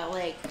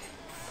like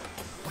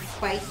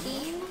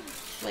biking.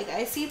 Like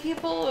I see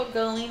people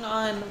going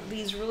on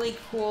these really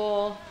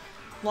cool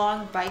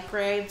long bike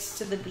rides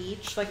to the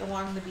beach, like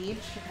along the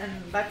beach, and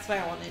that's what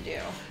I want to do.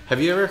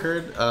 Have you ever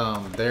heard?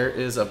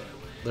 There's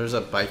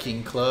a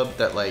biking club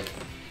that like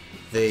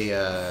they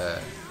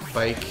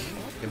bike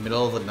in the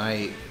middle of the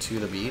night to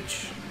the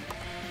beach.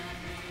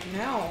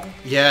 No.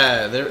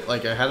 Yeah, they're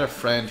like, I had a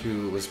friend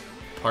who was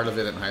part of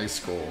it in high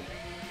school,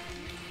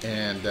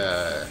 and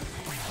I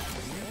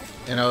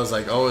was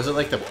like, oh, is it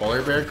like the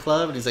Polar Bear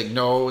Club? And he's like,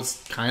 no,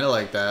 it's kind of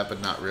like that,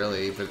 but not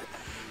really. But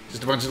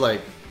just a bunch of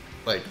like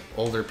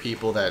older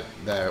people that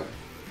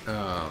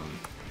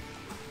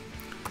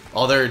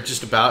all they're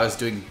just about is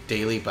doing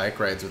daily bike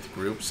rides with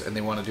groups, and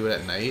they want to do it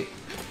at night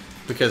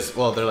because,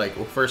 well, they're like,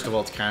 well, first of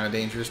all, it's kind of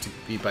dangerous to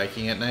be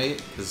biking at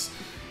night because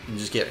you can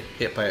just get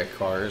hit by a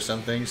car or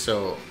something.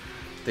 So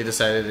they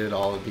decided it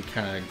all would be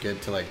kind of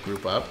good to like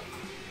group up,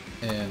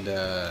 and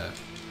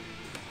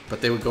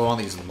but they would go on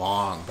these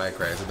long bike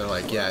rides, and they're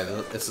like,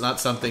 yeah, it's not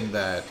something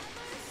that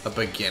a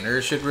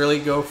beginner should really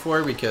go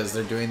for because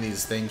they're doing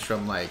these things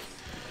from like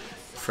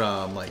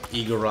from like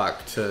Eagle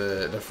Rock to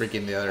the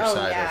other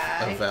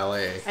side of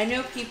Valet. I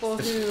know people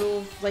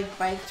who like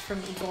biked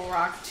from Eagle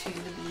Rock to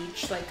the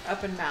beach, like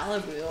up in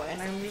Malibu,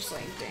 and I'm just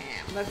like,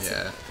 damn, that's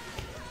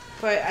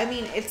But I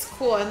mean, it's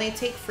cool, and they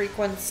take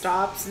frequent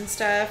stops and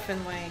stuff,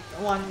 and like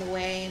along the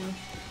way, and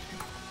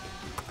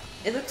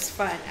it looks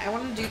fun. I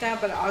want to do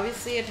that, but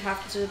obviously I'd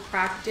have to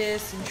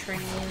practice and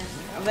train, and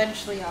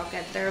eventually I'll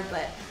get there.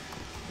 But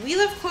we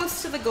live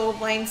close to the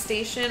Gold Line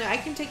station. I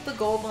can take the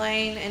Gold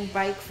Line and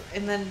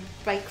then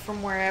bike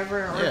from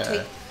wherever, or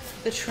take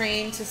the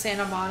train to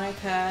Santa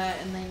Monica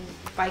and then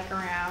bike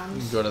around.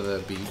 You can go to the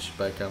beach,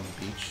 bike on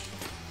the beach.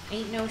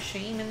 Ain't no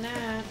shame in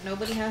that.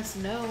 Nobody has to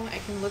know. I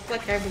can look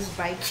like I was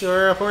biking.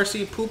 Sure, a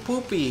horsey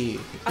poopy.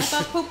 I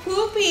thought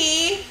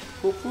poopy.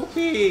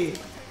 Poopy.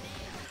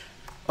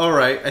 All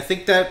right, I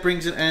think that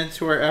brings an end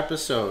to our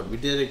episode. We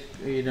did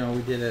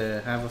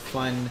have a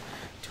fun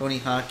Tony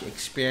Hawk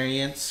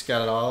experience.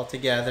 Got it all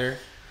together,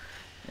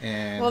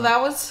 and well, that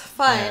was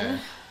fun.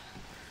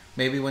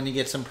 Maybe when you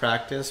get some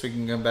practice, we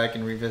can come back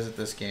and revisit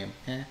this game.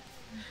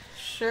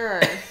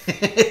 Sure.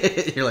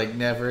 You're like,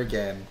 never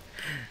again.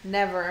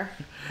 Never.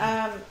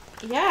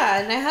 Yeah,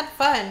 and I had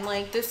fun.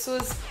 Like, this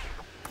was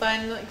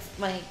fun.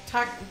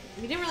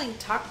 We didn't really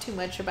talk too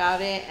much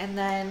about it, and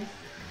then.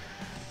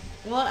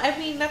 Well, I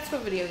mean, that's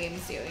what video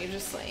games do. You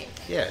just, like,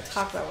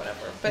 talk about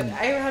whatever. But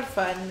I had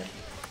fun.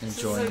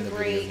 Enjoying this is a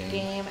great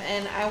game,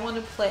 and I want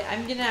to play.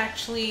 I'm going to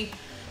actually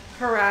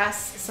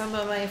harass some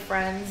of my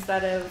friends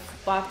that have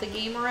bought the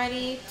game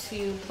already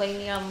to play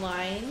me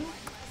online.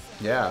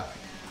 Yeah,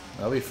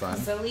 that'll be fun.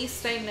 So at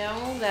least I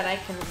know that I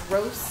can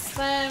roast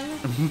them.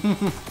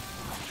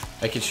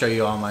 I can show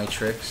you all my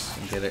tricks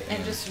and get it.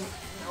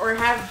 Or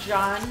have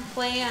John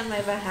play on my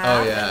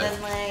behalf. Oh, yeah.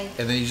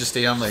 And then you just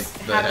stay on, like,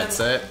 the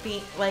headset. So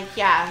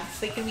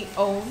they can be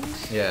owned.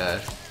 Yeah.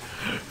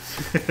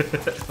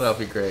 That'll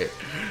be great.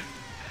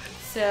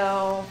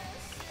 So,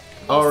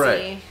 all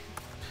right.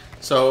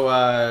 So,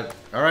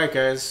 all right,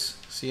 guys.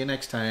 See you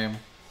next time.